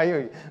changes, right?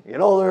 You get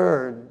older,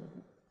 or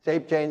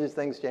shape changes,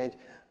 things change,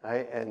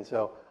 right? And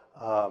so,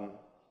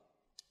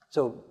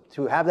 so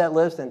to have that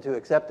list and to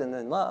accept and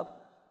then love,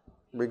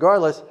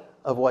 regardless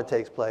of what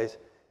takes place,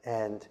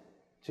 and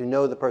to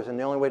know the person.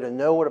 The only way to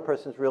know what a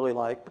person's really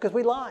like, because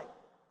we lie.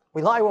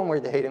 We lie when we're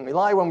dating. We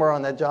lie when we're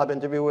on that job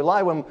interview. We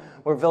lie when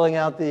we're filling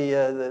out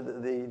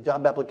the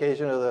job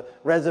application or the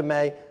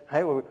resume.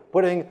 Right? We're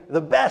putting the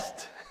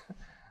best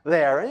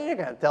there. And you're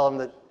going to tell them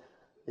that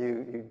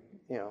you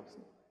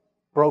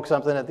broke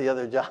something at the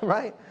other job,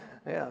 right?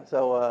 Yeah.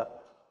 So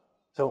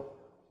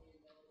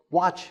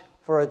watch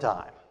for a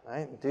time.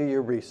 Right? Do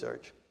your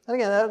research. And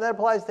again, that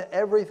applies to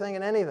everything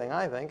and anything,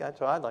 I think. That's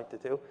what I'd like to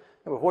do.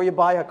 And before you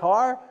buy a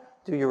car,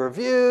 do your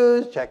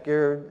reviews, check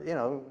your,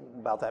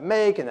 about that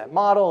make and that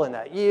model and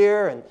that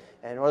year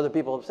and what other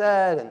people have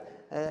said,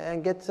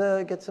 and get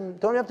some,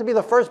 don't have to be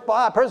the first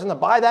person to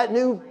buy that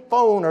new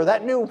phone or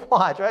that new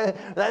watch, right?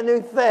 That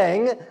new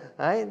thing,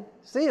 right?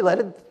 Let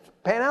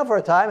it pan out for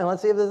a time, and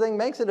let's see if the thing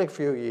makes it a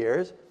few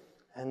years.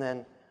 And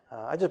then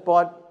I just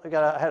bought,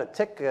 I had a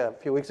tick a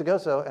few weeks ago,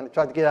 and I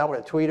tried to get out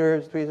with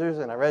tweezers,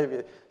 and I read if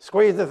you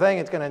squeeze the thing,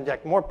 it's going to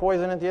inject more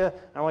poison into you. I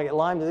don't want to get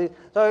Lyme disease.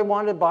 So I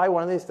wanted to buy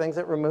one of these things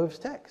that removes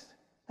ticks.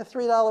 A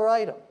 $3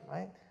 item,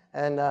 right?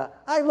 And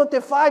I looked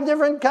at 5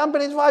 different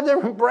companies, 5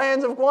 different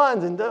brands of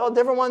ones, and all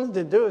different ones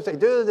to do. Say,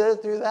 do this,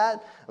 do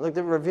that. I looked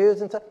at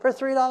reviews and stuff for a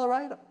 $3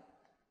 item,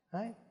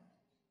 right?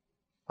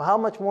 Well, how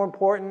much more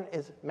important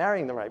is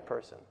marrying the right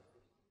person?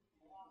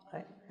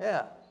 Right?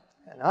 Yeah.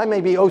 And I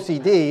may be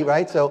OCD,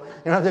 right? So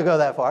you don't have to go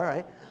that far,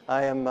 right?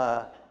 I am,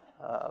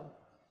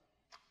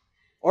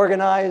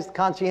 organized,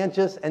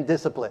 conscientious, and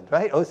disciplined,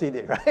 right?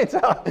 OCD, right?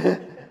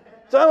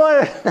 So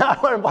I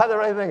want to buy the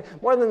right thing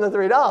more than the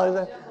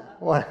 $3.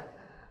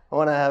 I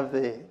want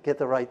to get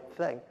the right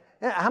thing.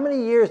 How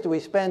many years do we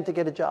spend to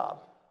get a job?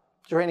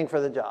 Training for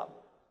the job.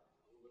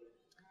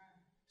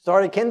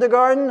 Started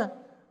kindergarten,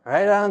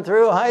 right on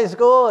through high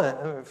school,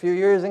 a few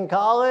years in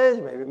college,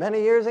 maybe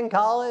many years in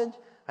college,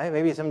 right?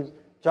 Maybe some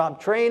job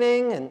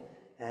training,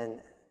 and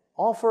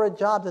all for a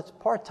job that's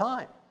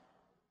part-time.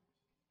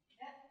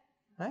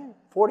 Right?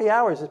 40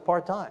 hours is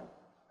part-time.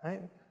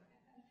 Right?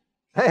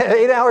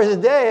 8 hours a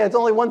day, it's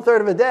only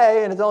 1/3 of a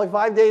day, and it's only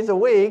 5 days a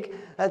week.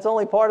 That's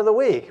only part of the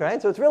week,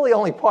 right? So it's really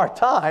only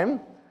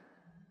part-time.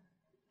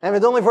 And if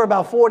it's only for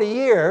about 40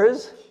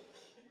 years,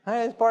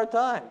 right, it's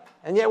part-time.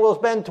 And yet we'll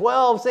spend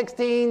 12,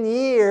 16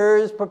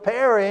 years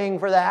preparing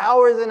for the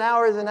hours and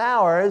hours and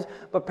hours,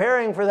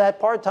 preparing for that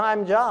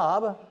part-time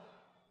job.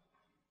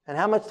 And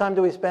how much time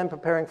do we spend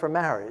preparing for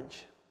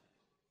marriage?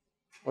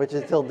 Which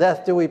is till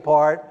death do we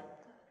part,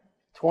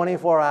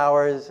 24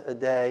 hours a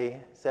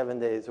day, 7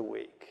 days a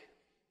week.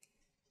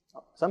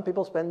 Some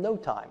people spend no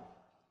time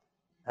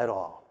at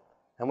all.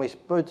 And we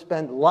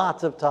spend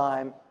lots of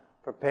time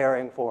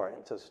preparing for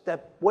it. So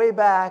step way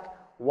back,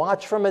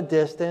 watch from a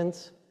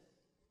distance,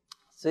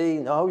 see,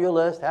 know your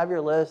list, have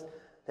your list,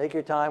 take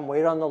your time,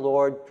 wait on the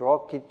Lord,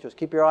 just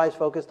keep your eyes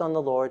focused on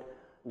the Lord,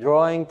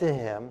 drawing to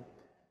Him,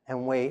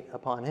 and wait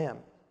upon Him.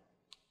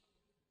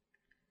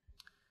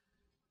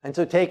 And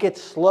so take it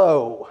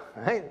slow,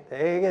 right?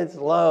 Take it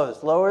slow.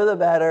 Slower the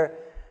better.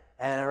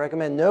 And I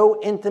recommend no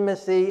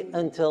intimacy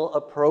until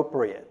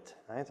appropriate,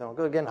 right? So don't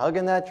go again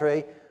hugging that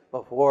tree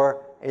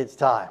before it's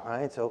time,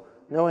 right? So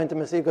no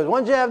intimacy, because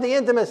once you have the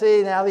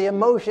intimacy, now the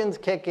emotions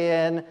kick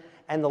in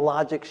and the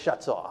logic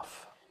shuts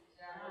off.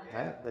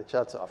 Right? It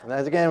shuts off. And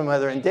that's again,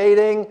 whether in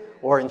dating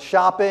or in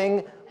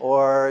shopping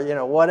or,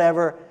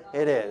 whatever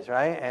it is,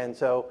 right? And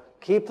so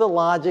keep the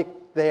logic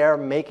there,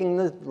 making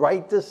the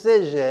right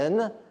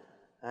decision,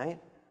 right,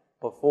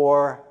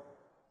 before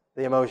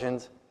the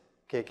emotions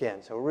kick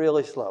in. So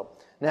really slow.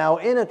 Now,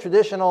 in a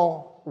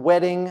traditional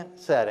wedding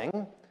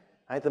setting,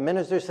 right, the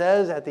minister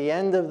says at the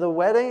end of the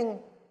wedding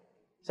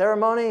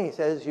ceremony, he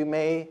says, you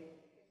may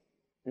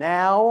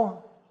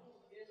now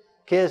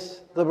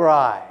kiss the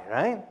bride,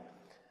 right?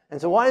 And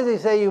so why does he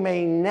say you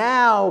may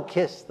now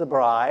kiss the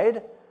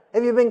bride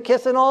if you've been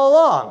kissing all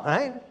along,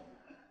 right?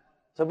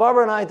 So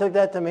Barbara and I took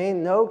that to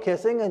mean no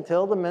kissing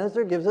until the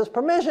minister gives us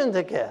permission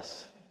to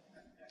kiss.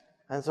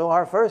 And so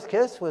our first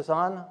kiss was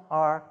on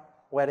our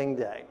wedding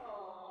day.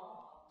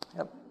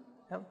 Yep.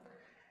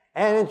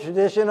 And in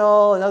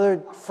traditional,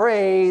 another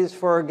phrase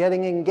for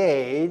getting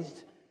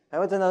engaged. Now,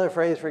 what's another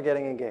phrase for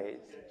getting engaged?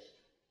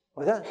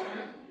 What's that?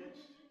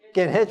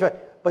 Getting hitched, right?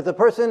 But the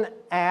person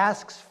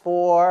asks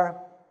for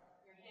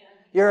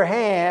your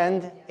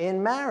hand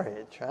in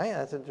marriage, right?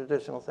 That's a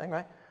traditional thing,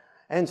 right?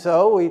 And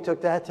so we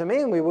took that to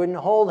mean we wouldn't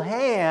hold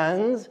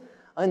hands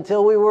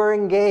until we were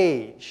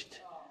engaged.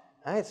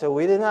 Right? So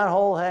we did not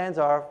hold hands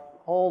our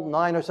whole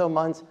 9 or so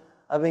months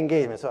of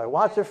engagement. So I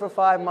watched her for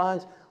 5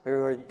 months. We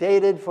were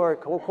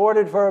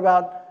courted for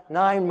about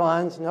 9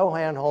 months. No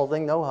hand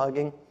holding, no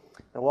hugging.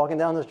 No walking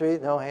down the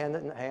street, no hand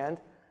in hand.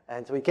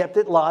 And so we kept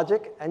it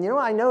logic. And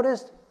I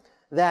noticed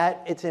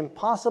that it's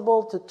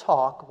impossible to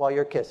talk while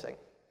you're kissing.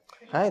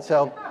 Right?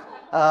 So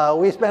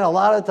we spent a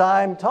lot of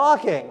time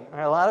talking.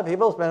 A lot of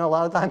people spend a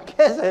lot of time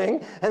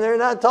kissing, and they're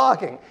not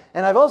talking.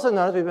 And I've also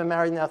noticed, we've been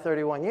married now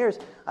 31 years,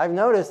 I've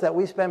noticed that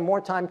we spend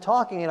more time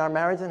talking in our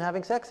marriage than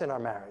having sex in our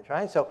marriage,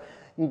 right? So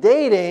in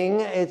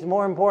dating, it's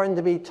more important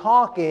to be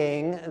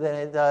talking than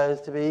it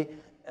does to be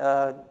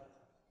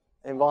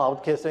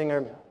involved kissing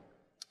or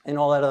and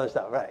all that other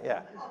stuff, right?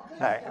 Yeah. All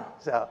right.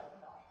 So,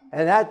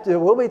 and there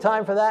will be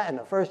time for that. And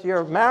the first year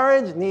of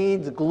marriage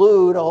needs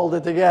glue to hold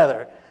it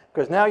together,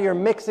 because now you're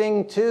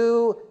mixing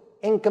two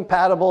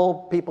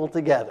incompatible people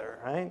together,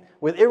 right?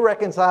 With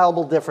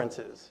irreconcilable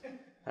differences,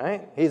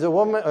 right? He's a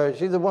woman, or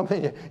she's a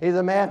woman, he's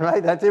a man,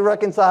 right? That's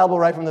irreconcilable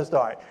right from the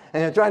start.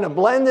 And you're trying to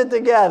blend it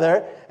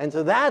together, and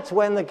so that's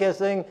when the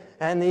kissing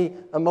and the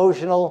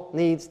emotional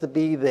needs to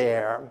be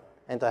there,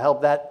 and to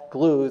help that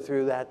glue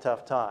through that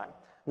tough time.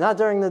 Not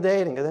during the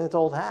dating, because then it's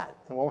old hat.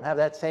 It won't have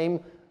that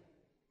same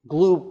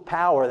glue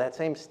power, that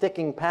same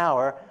sticking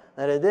power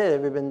that it did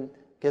if you've been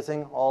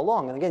kissing all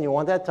along. And again, you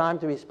want that time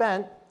to be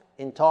spent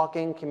in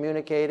talking,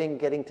 communicating,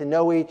 getting to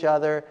know each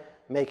other,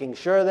 making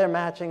sure they're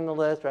matching the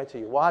list, right? So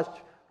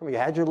you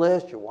had your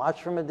list, you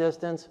watched from a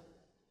distance,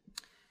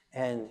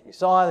 and you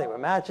saw they were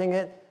matching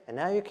it, and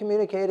now you're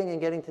communicating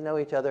and getting to know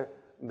each other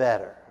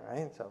better,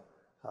 right? So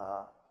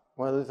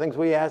one of the things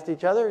we asked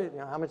each other,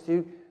 how much do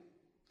you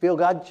feel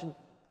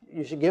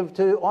you should give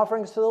to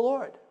offerings to the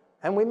Lord?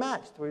 And we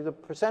matched. The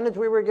percentage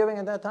we were giving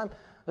at that time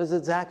was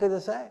exactly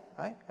the same,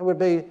 right? It would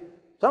be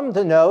something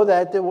to know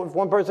that if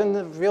one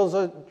person feels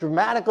a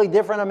dramatically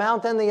different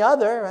amount than the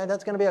other, right,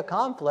 that's going to be a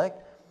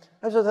conflict.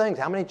 Those are the things.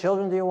 How many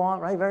children do you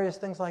want, right? Various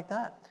things like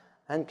that.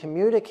 And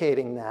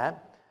communicating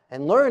that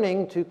and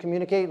learning to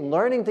communicate and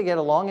learning to get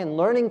along and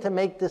learning to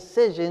make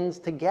decisions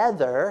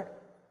together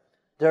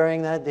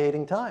during that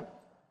dating time.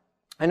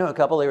 I knew a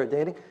couple, they were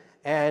dating,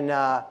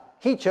 and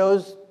he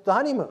chose the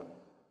honeymoon.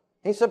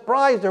 He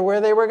surprised her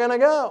where they were going to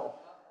go.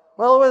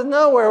 Well, it was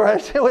nowhere.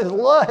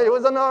 It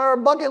wasn't on our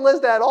bucket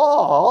list at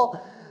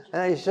all.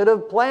 And they should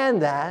have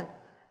planned that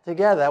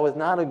together. That was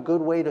not a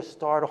good way to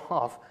start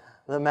off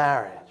the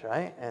marriage,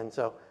 right? And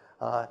so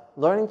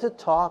learning to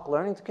talk,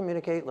 learning to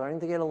communicate,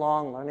 learning to get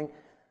along, learning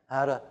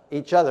how to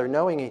each other,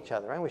 knowing each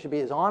other, right? We should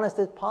be as honest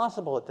as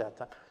possible at that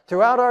time.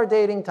 Throughout our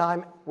dating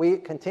time, we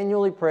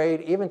continually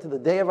prayed, even to the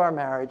day of our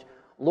marriage,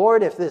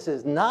 Lord, if this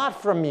is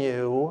not from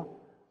you,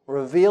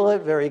 reveal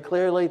it very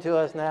clearly to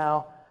us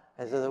now,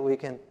 and so that we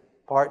can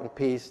part in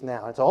peace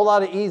now. It's a whole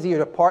lot easier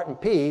to part in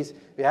peace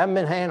if you haven't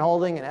been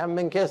hand-holding and haven't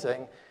been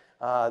kissing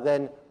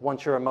than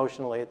once you're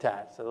emotionally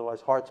attached.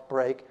 Otherwise, hearts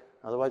break.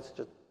 Otherwise,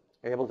 just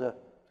you're able to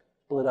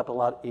split up a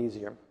lot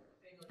easier.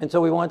 And so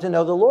we want to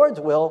know the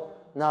Lord's will,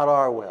 not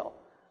our will.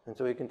 And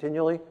so we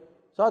continually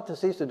sought to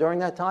see, so during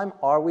that time,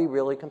 are we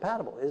really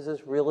compatible? Is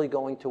this really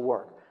going to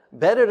work?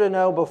 Better to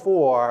know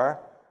before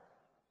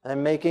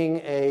than making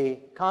a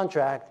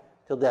contract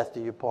till death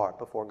do you part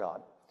before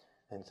God.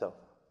 And so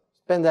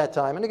spend that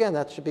time. And again,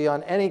 that should be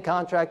on any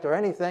contract or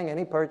anything,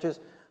 any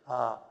purchase.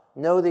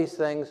 Know these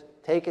things.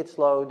 Take it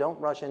slow. Don't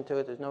rush into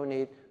it. There's no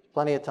need. There's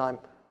plenty of time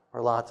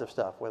for lots of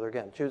stuff. Whether,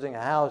 again, choosing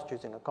a house,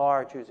 choosing a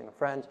car, choosing a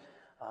friend,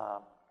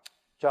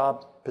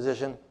 job,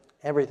 position,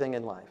 everything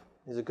in life.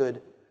 These are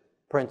good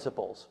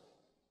principles.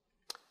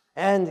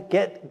 And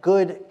get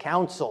good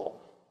counsel.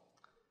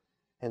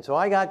 And so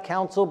I got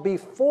counsel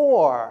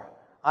before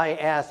I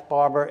asked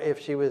Barbara if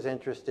she was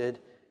interested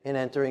in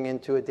entering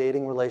into a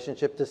dating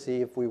relationship to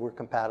see if we were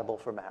compatible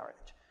for marriage.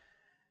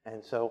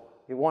 And so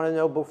you want to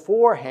know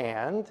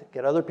beforehand,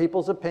 get other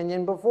people's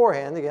opinion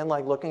beforehand, again,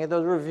 like looking at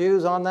those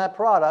reviews on that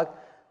product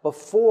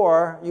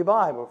before you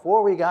buy,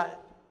 before we got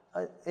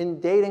in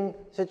dating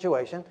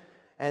situation.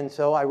 And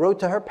so I wrote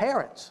to her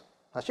parents.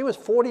 Now, she was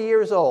 40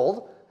 years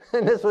old,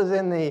 and this was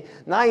in the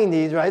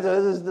 90s, right?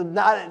 So this is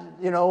not,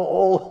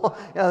 old,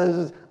 this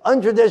is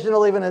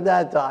untraditional even at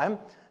that time.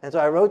 And so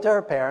I wrote to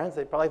her parents.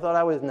 They probably thought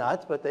I was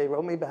nuts, but they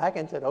wrote me back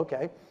and said,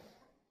 okay.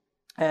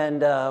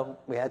 And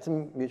we had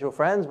some mutual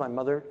friends. My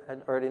mother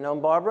had already known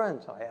Barbara,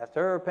 and so I asked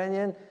her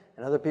opinion.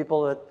 And other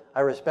people that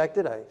I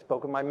respected, I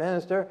spoke with my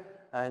minister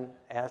and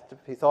asked if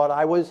he thought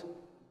I was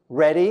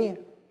ready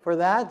for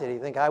that. Did he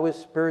think I was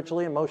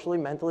spiritually, emotionally,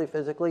 mentally,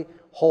 physically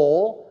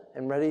whole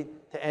and ready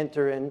to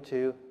enter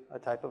into a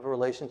type of a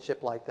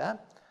relationship like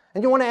that?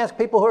 And you want to ask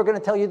people who are going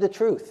to tell you the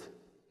truth.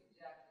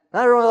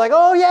 Not everyone's like,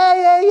 oh,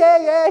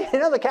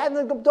 yeah. The cat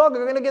and the dog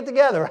are going to get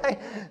together, right?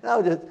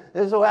 No,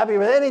 they're so happy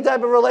with any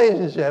type of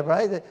relationship,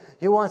 right?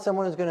 You want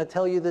someone who's going to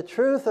tell you the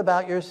truth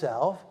about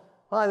yourself.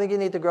 Well, I think you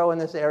need to grow in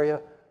this area,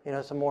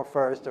 some more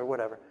first or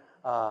whatever.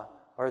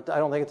 Or I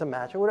don't think it's a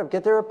match or whatever.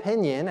 Get their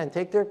opinion and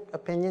take their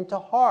opinion to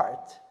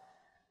heart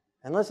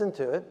and listen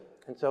to it.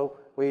 And so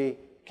we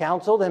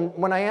counseled. And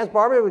when I asked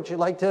Barbara, would you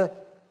like to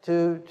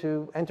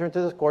enter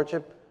into this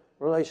courtship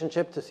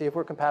relationship to see if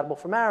we're compatible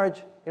for marriage,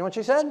 you know what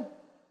she said?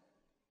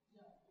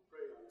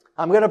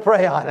 I'm going to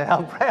pray on it.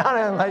 I'll pray on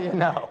it and let you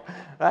know.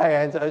 Right?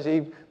 And so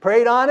she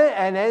prayed on it,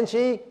 and then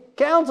she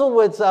counseled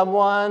with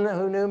someone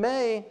who knew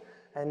me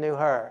and knew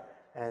her.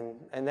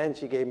 And then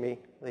she gave me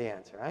the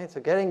answer. Right?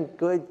 So getting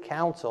good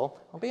counsel,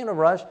 don't be in a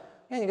rush.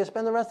 Yeah, you can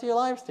spend the rest of your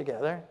lives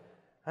together.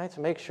 Right?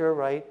 So make sure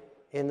right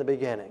in the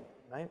beginning.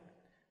 Right?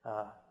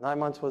 9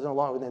 months wasn't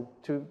long. Within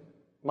 2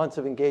 months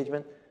of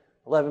engagement,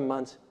 11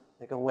 months,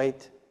 you can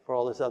wait for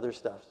all this other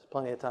stuff. There's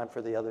plenty of time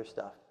for the other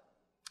stuff.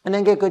 And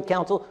then get good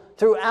counsel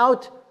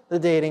throughout the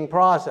dating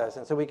process.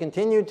 And so we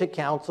continued to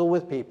counsel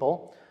with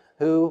people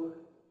who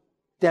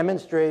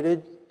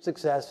demonstrated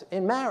success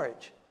in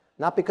marriage.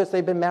 Not because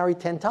they've been married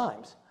 10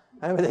 times.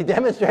 I mean, they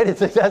demonstrated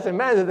success in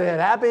marriage. They had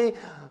happy,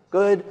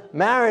 good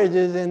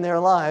marriages in their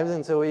lives.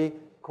 And so we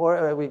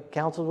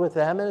counseled with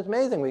them, and it's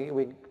amazing.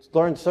 We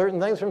learned certain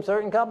things from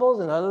certain couples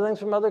and other things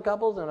from other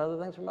couples and other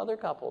things from other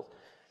couples.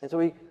 And so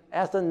we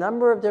asked a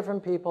number of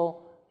different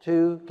people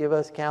to give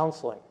us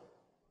counseling.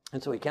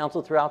 And so we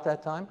counseled throughout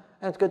that time,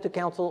 and it's good to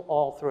counsel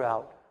all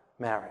throughout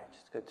marriage.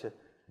 It's good to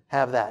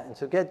have that. And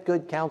so get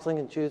good counseling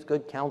and choose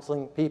good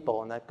counseling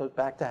people, and that goes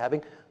back to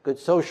having good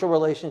social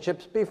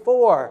relationships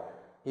before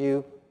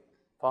you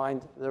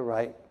find the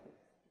right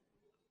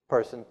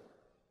person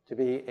to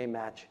be a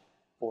match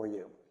for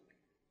you.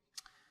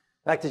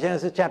 Back to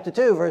Genesis chapter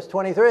 2, verse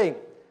 23.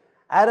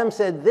 Adam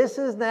said, "This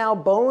is now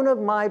bone of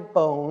my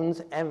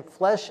bones and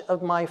flesh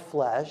of my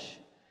flesh.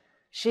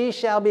 She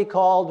shall be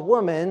called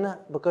woman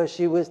because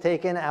she was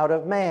taken out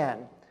of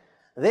man.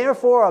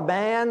 Therefore a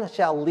man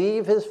shall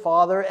leave his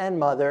father and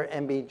mother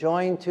and be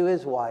joined to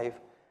his wife,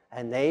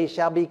 and they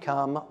shall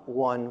become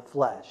one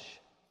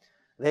flesh.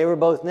 They were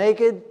both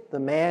naked, the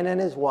man and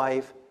his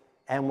wife,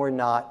 and were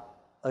not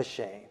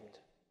ashamed."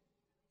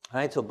 All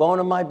right, so bone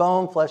of my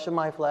bone, flesh of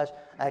my flesh,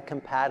 that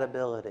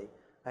compatibility.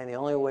 And the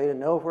only way to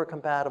know if we're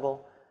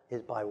compatible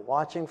is by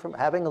watching from,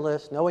 having a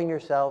list, knowing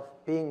yourself,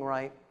 being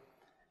right,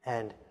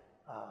 and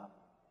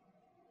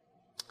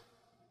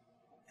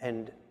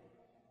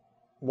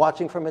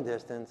watching from a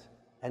distance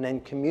and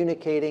then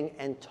communicating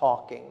and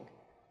talking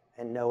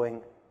and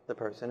knowing the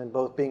person, and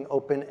both being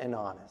open and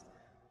honest.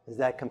 Is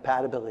that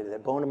compatibility,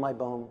 that bone of my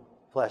bone,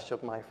 flesh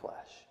of my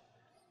flesh.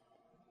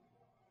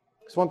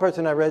 There's one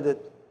person I read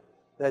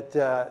that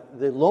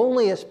the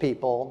loneliest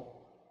people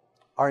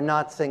are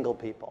not single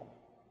people.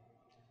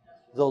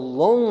 The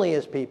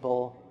loneliest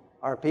people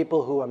are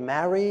people who are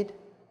married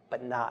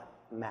but not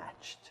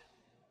matched.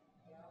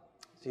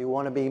 So you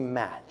want to be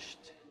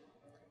matched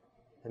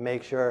and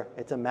make sure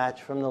it's a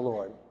match from the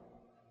Lord.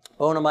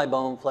 Bone of my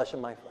bone, flesh of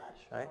my flesh,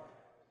 right?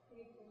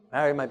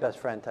 Marry my best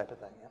friend type of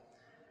thing. Yeah?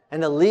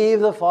 And to leave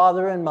the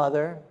father and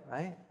mother,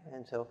 right?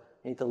 And so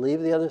you need to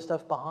leave the other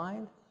stuff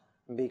behind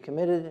and be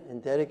committed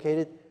and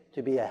dedicated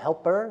to be a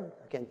helper,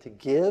 again, to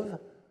give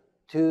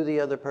to the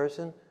other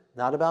person,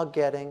 not about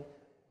getting,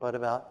 but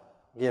about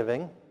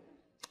giving.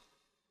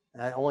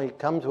 And that only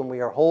comes when we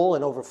are whole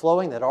and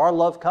overflowing, that our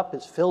love cup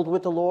is filled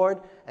with the Lord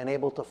and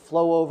able to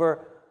flow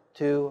over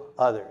to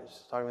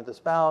others, starting with the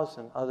spouse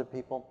and other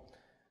people.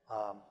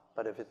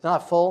 But if it's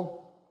not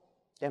full,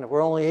 again, if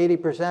we're only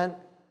 80%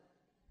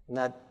 in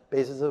that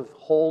basis of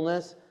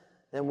wholeness,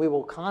 then we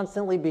will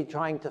constantly be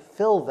trying to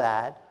fill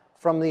that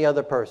from the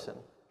other person.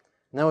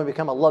 And then we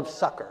become a love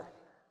sucker.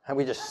 And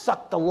we just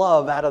suck the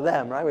love out of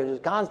them, right? We're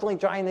just constantly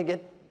trying to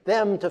get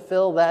them to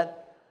fill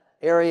that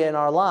area in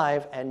our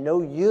life, and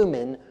no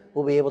human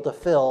will be able to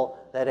fill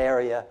that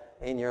area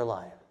in your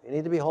life. You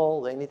need to be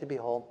whole. They need to be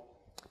whole.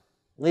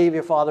 Leave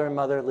your father and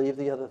mother. Leave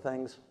the other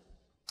things.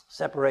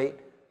 Separate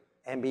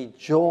and be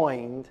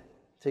joined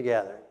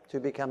together to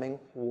becoming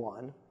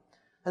one.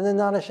 And then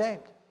not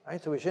ashamed,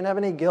 right? So we shouldn't have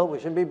any guilt. We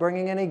shouldn't be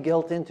bringing any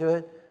guilt into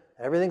it.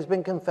 Everything's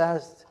been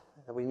confessed.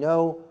 That we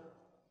know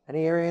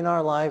any area in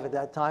our life at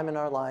that time in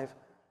our life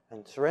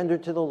and surrender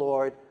to the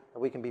Lord, that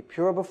we can be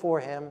pure before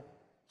Him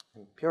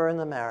and pure in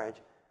the marriage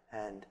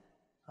and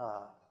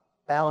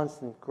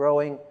balanced and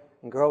growing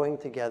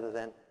together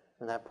then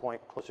from that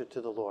point closer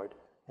to the Lord,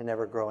 an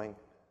ever-growing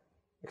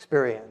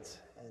experience,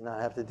 and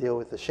not have to deal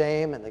with the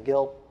shame and the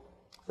guilt.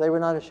 They were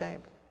not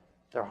ashamed.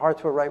 Their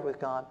hearts were right with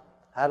God.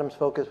 Adam's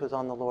focus was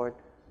on the Lord.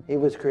 He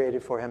was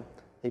created for him.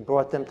 He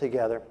brought them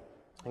together.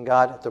 And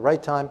God, at the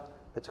right time,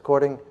 if it's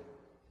according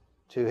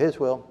to His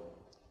will,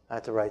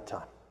 at the right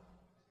time.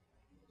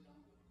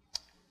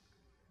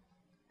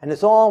 And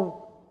it's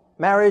all,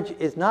 marriage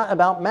is not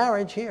about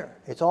marriage here.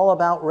 It's all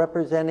about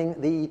representing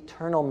the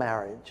eternal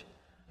marriage,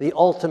 the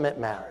ultimate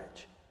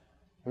marriage.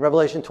 In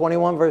Revelation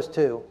 21, verse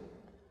 2,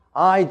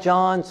 I,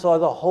 John, saw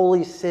the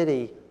holy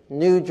city,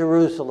 New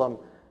Jerusalem,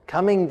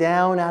 coming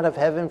down out of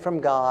heaven from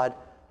God,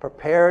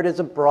 prepared as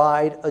a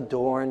bride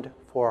adorned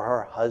for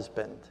her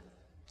husband.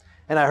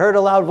 And I heard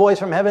a loud voice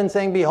from heaven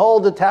saying,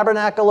 Behold, the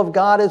tabernacle of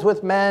God is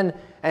with men,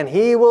 and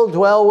He will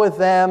dwell with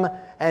them,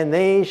 and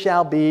they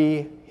shall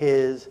be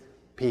His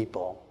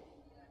people.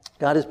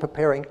 God is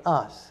preparing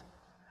us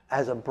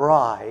as a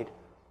bride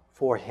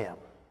for Him.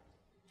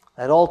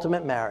 That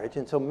ultimate marriage.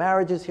 And so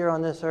marriages here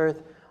on this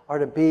earth are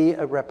to be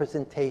a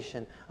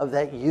representation of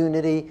that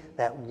unity,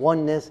 that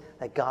oneness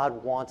that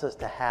God wants us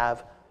to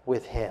have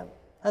with Him.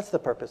 That's the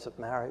purpose of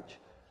marriage.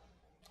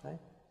 Right?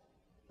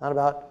 Not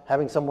about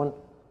having someone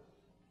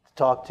to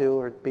talk to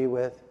or be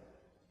with.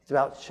 It's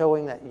about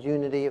showing that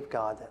unity of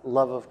God, that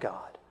love of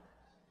God,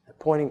 and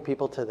pointing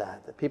people to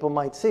that people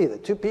might see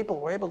that two people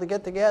were able to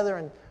get together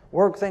and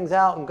work things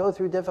out and go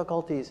through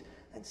difficulties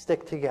and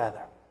stick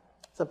together.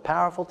 It's a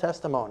powerful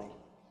testimony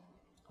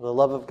of the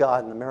love of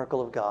God and the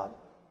miracle of God.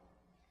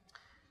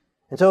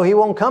 And so He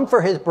won't come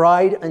for His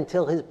bride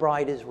until His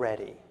bride is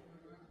ready.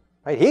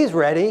 Right? He's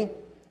ready,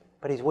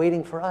 but He's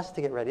waiting for us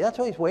to get ready. That's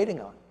what He's waiting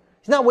on.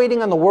 He's not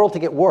waiting on the world to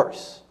get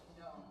worse.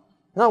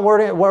 He's not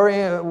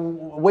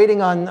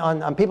waiting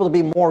on people to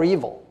be more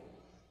evil.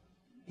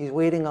 He's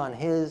waiting on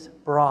His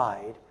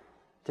bride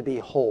to be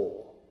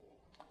whole,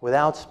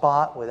 without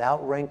spot,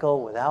 without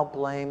wrinkle, without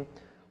blame,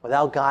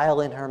 without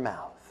guile in her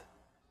mouth.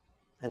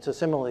 And so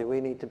similarly,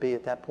 we need to be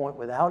at that point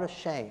without a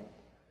shame,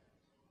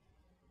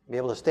 be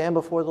able to stand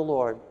before the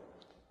Lord,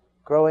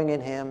 growing in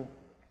Him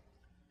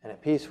and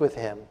at peace with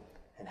Him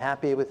and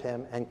happy with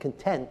Him and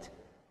content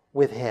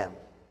with Him.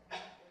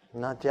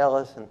 Not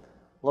jealous and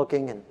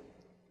looking and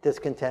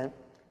discontent,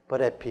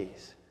 but at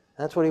peace.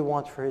 And that's what He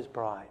wants for His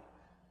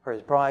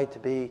bride to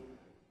be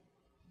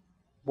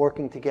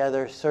working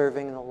together,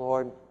 serving the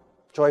Lord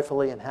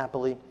joyfully and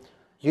happily,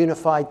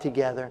 unified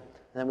together,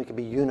 and then we can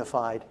be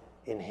unified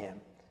in Him,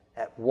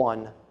 at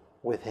one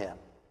with Him.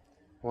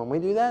 When we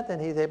do that, then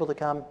He's able to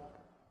come.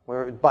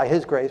 By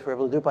His grace, we're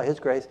able to do it by His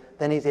grace,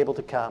 then He's able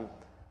to come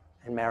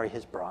and marry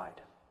His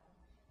bride.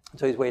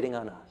 So He's waiting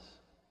on us.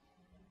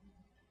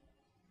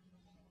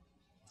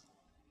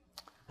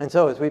 And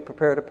so as we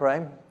prepare to pray,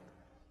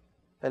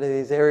 if any of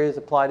these areas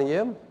apply to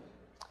you,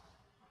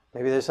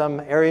 maybe there's some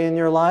area in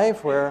your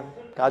life where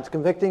God's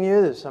convicting you,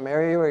 there's some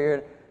area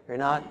where you're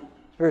not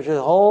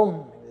spiritually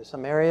whole, maybe there's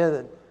some area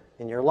that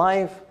in your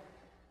life,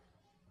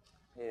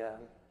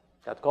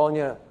 God's calling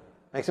you to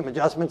make some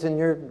adjustments in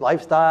your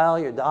lifestyle,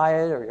 your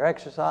diet, or your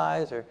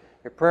exercise, or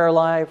your prayer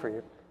life, or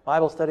your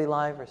Bible study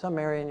life, or some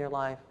area in your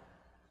life.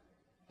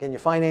 Getting your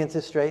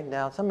finances straightened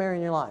out, some area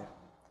in your life.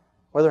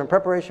 Whether in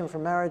preparation for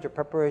marriage or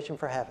preparation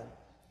for heaven.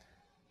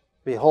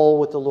 Be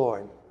whole with the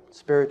Lord,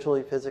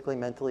 spiritually, physically,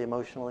 mentally,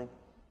 emotionally.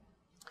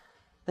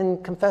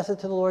 Then confess it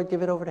to the Lord,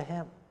 give it over to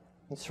Him,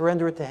 and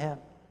surrender it to Him.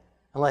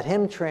 And let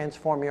Him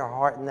transform your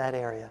heart in that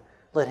area.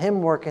 Let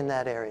Him work in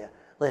that area.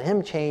 Let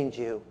Him change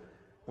you.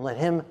 And let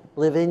Him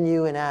live in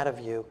you and out of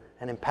you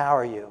and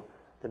empower you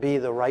to be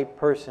the right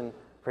person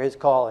for His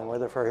calling,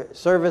 whether for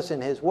service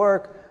in His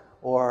work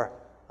or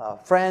a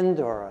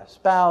friend or a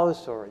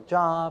spouse or a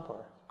job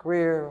or a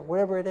career, or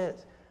whatever it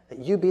is. That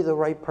you be the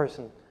right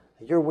person.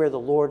 That you're where the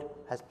Lord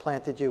has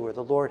planted you, where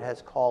the Lord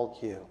has called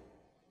you.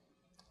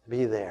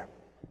 Be there.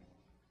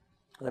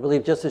 And I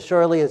believe just as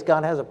surely as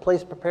God has a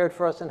place prepared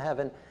for us in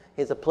heaven,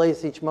 He has a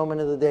place each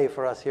moment of the day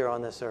for us here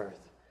on this earth.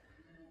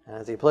 And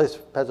as He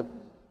has a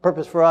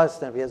purpose for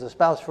us, and if He has a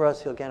spouse for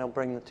us, He'll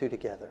bring the two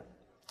together.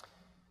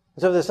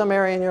 And so if there's some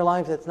area in your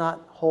life that's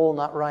not whole,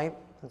 not right,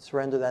 then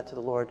surrender that to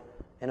the Lord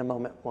in a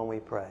moment when we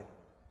pray.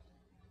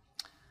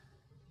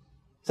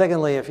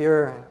 Secondly, if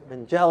you've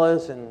been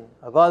jealous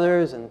of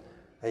others and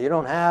you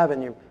don't have,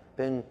 and you've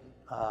been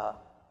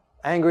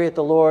angry at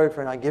the Lord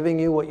for not giving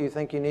you what you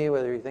think you need,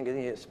 whether you think you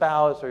need a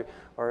spouse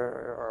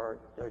or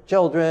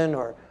children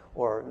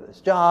or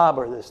this job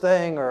or this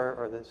thing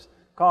or this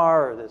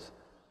car or this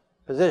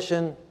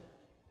position,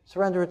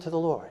 surrender it to the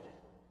Lord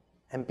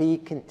and be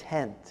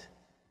content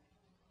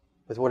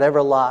with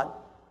whatever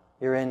lot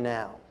you're in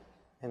now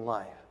in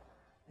life.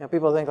 You know,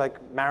 people think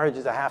like marriage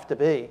is a have to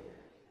be.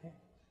 The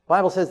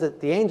Bible says that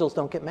the angels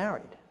don't get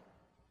married.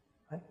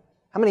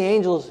 How many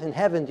angels in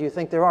heaven do you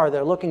think there are that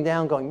are looking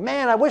down going,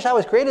 man, I wish I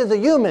was created as a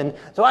human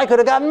so I could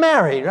have gotten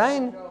married,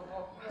 right?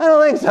 I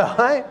don't think so,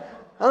 right?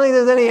 I don't think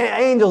there's any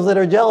angels that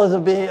are jealous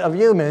of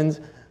humans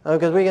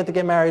because we get to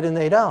get married and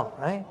they don't,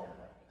 right?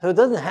 So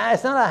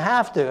it's not a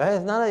have to, right?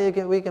 It's not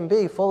that we can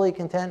be fully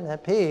content and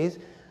at peace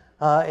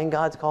in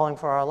God's calling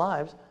for our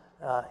lives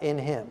in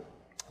Him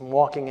and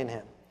walking in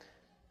Him.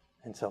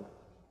 And so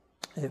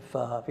if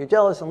you're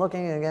jealous and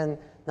looking, again,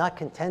 not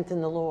content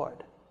in the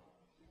Lord,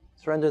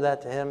 surrender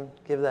that to Him,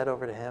 give that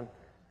over to Him,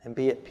 and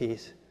be at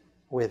peace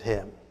with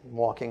Him,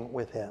 walking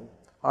with Him.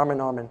 Arm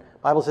in arm. The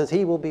Bible says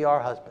He will be our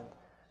husband.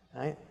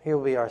 Right? He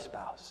will be our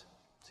spouse.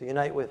 So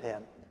unite with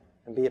Him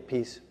and be at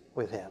peace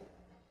with Him.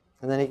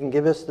 And then He can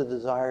give us the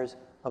desires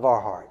of our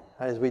heart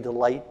as we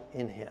delight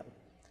in Him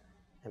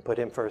and put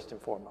Him first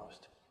and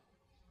foremost.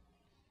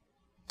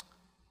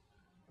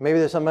 Maybe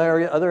there's some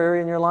other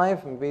area in your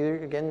life, and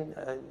maybe again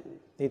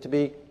need to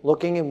be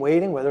looking and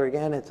waiting, whether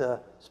again it's a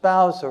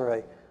spouse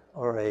or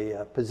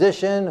a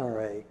position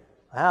or a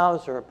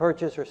house or a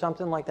purchase or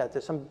something like that.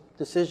 There's some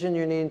decision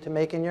you need to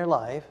make in your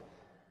life.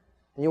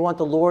 And you want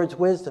the Lord's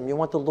wisdom. You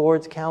want the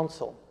Lord's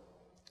counsel.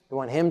 You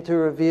want Him to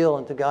reveal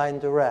and to guide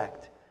and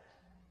direct.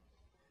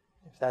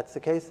 If that's the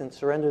case, then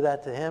surrender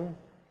that to Him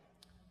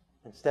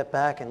and step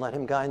back and let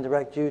Him guide and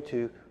direct you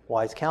to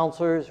wise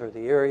counselors or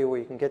the area where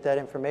you can get that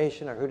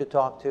information or who to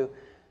talk to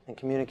and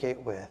communicate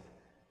with.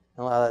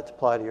 And allow that to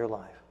apply to your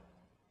life.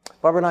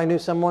 Barbara and I knew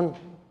someone.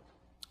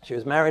 She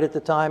was married at the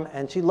time,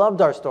 and she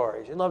loved our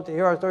story. She loved to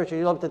hear our story.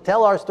 She loved to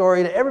tell our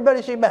story to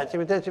everybody she met.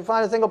 She'd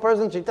find a single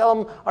person, she'd tell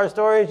them our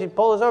story, she'd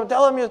pull us over,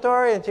 tell them your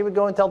story, and she would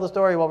go and tell the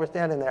story while we're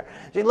standing there.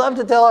 She loved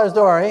to tell our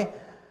story.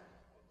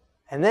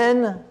 And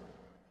then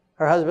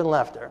her husband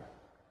left her.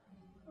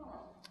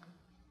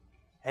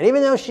 And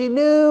even though she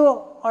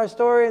knew our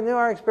story and knew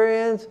our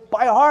experience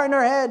by heart in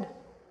her head,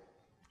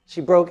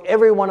 she broke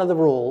every one of the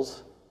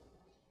rules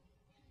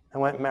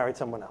and went and married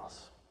someone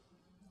else.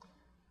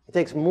 It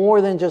takes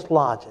more than just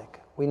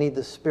logic. We need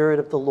the Spirit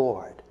of the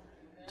Lord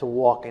to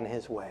walk in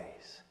His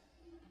ways.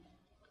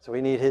 So we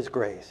need His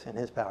grace and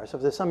His power. So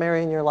if there's some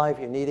area in your life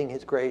you're needing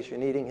His grace, you're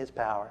needing His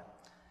power,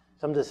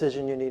 some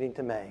decision you're needing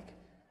to make,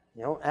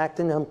 you don't act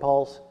in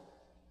impulse,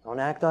 don't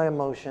act out of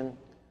emotion,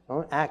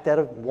 don't act out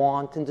of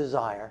want and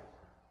desire.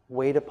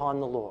 Wait upon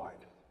the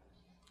Lord.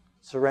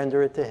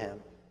 Surrender it to Him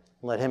and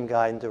let Him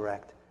guide and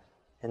direct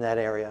in that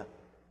area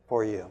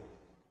for you.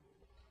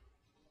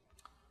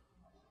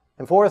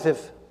 And fourth,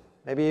 if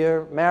maybe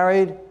you're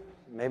married,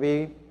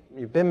 maybe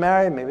you've been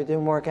married, maybe it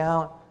didn't work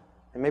out,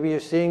 and maybe you're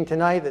seeing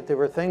tonight that there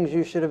were things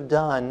you should have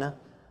done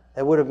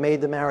that would have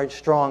made the marriage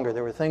stronger.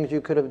 There were things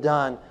you could have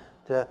done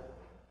to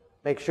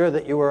make sure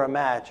that you were a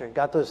match or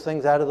got those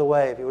things out of the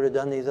way if you would have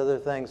done these other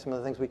things, some of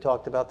the things we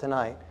talked about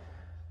tonight.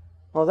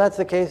 Well, if that's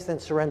the case, then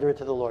surrender it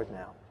to the Lord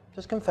now.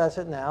 Just confess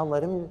it now.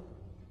 Let Him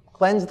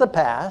cleanse the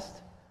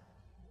past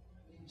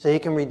so He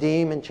can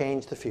redeem and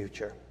change the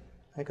future.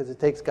 Because it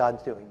takes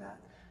God's doing that.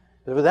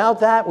 But without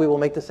that, we will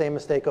make the same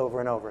mistake over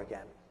and over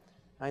again.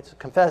 Right? So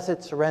confess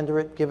it, surrender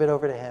it, give it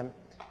over to Him.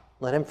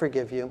 Let Him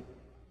forgive you.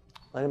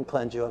 Let Him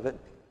cleanse you of it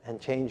and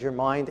change your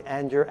mind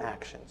and your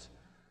actions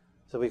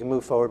so we can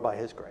move forward by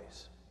His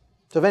grace.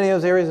 So if any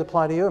of those areas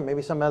apply to you, or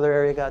maybe some other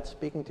area God's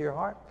speaking to your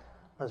heart,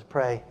 let's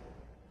pray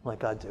and let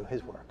God do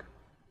His work.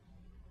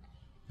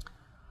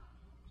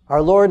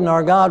 Our Lord and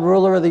our God,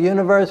 ruler of the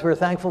universe, we're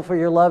thankful for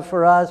your love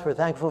for us. We're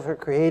thankful for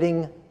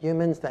creating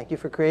humans. Thank you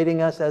for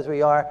creating us as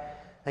we are.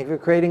 Thank you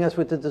for creating us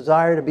with the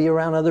desire to be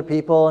around other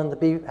people and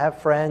to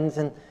have friends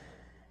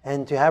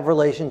and to have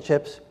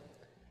relationships.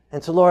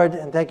 And so, Lord,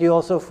 and thank you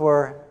also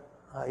for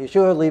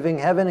Yeshua leaving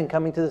heaven and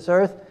coming to this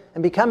earth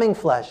and becoming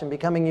flesh and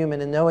becoming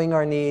human and knowing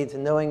our needs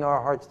and knowing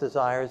our heart's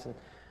desires and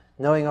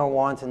knowing our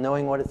wants and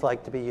knowing what it's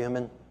like to be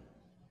human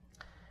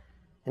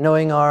and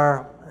knowing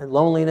our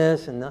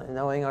loneliness and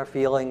knowing our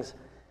feelings.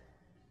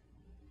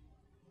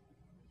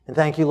 And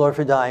thank you, Lord,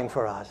 for dying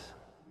for us.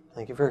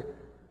 Thank you for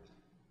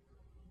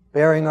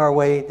bearing our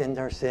weight and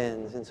our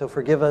sins. And so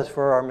forgive us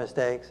for our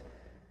mistakes.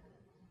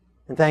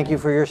 And thank you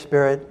for your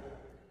Spirit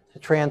to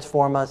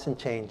transform us and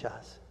change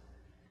us.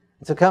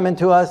 And so come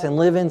into us and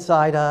live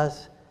inside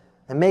us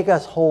and make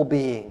us whole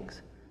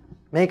beings.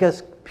 Make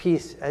us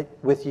peace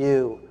with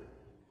you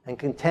and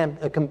content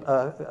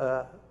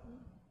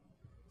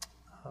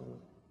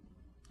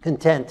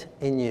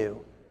in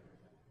you.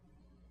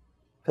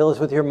 Fill us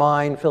with your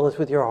mind, fill us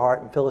with your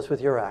heart, and fill us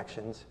with your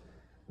actions.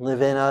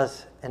 Live in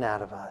us and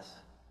out of us.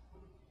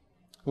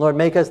 Lord,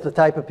 make us the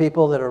type of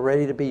people that are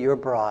ready to be your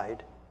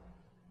bride.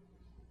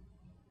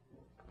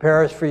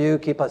 Prepare us for you.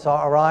 Keep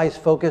our eyes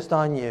focused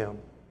on you.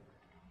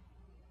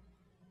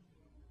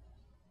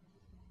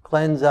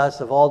 Cleanse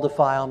us of all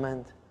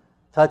defilement.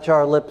 Touch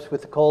our lips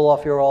with the coal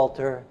off your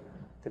altar.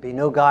 To be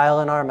no guile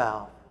in our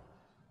mouth.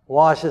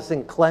 Wash us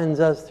and cleanse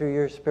us through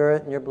your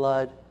Spirit and your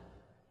blood.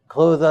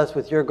 Clothe us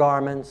with your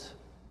garments,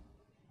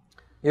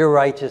 your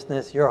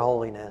righteousness, your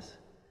holiness.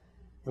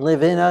 And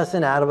live in us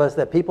and out of us,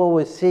 that people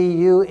would see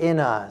you in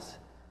us.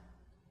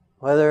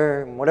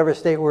 Whatever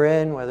state we're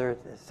in, whether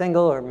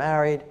single or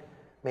married,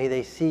 may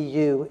they see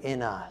you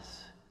in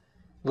us,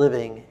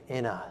 living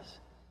in us.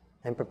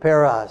 And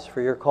prepare us for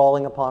your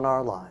calling upon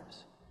our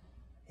lives.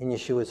 In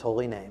Yeshua's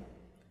holy name,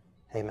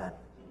 amen.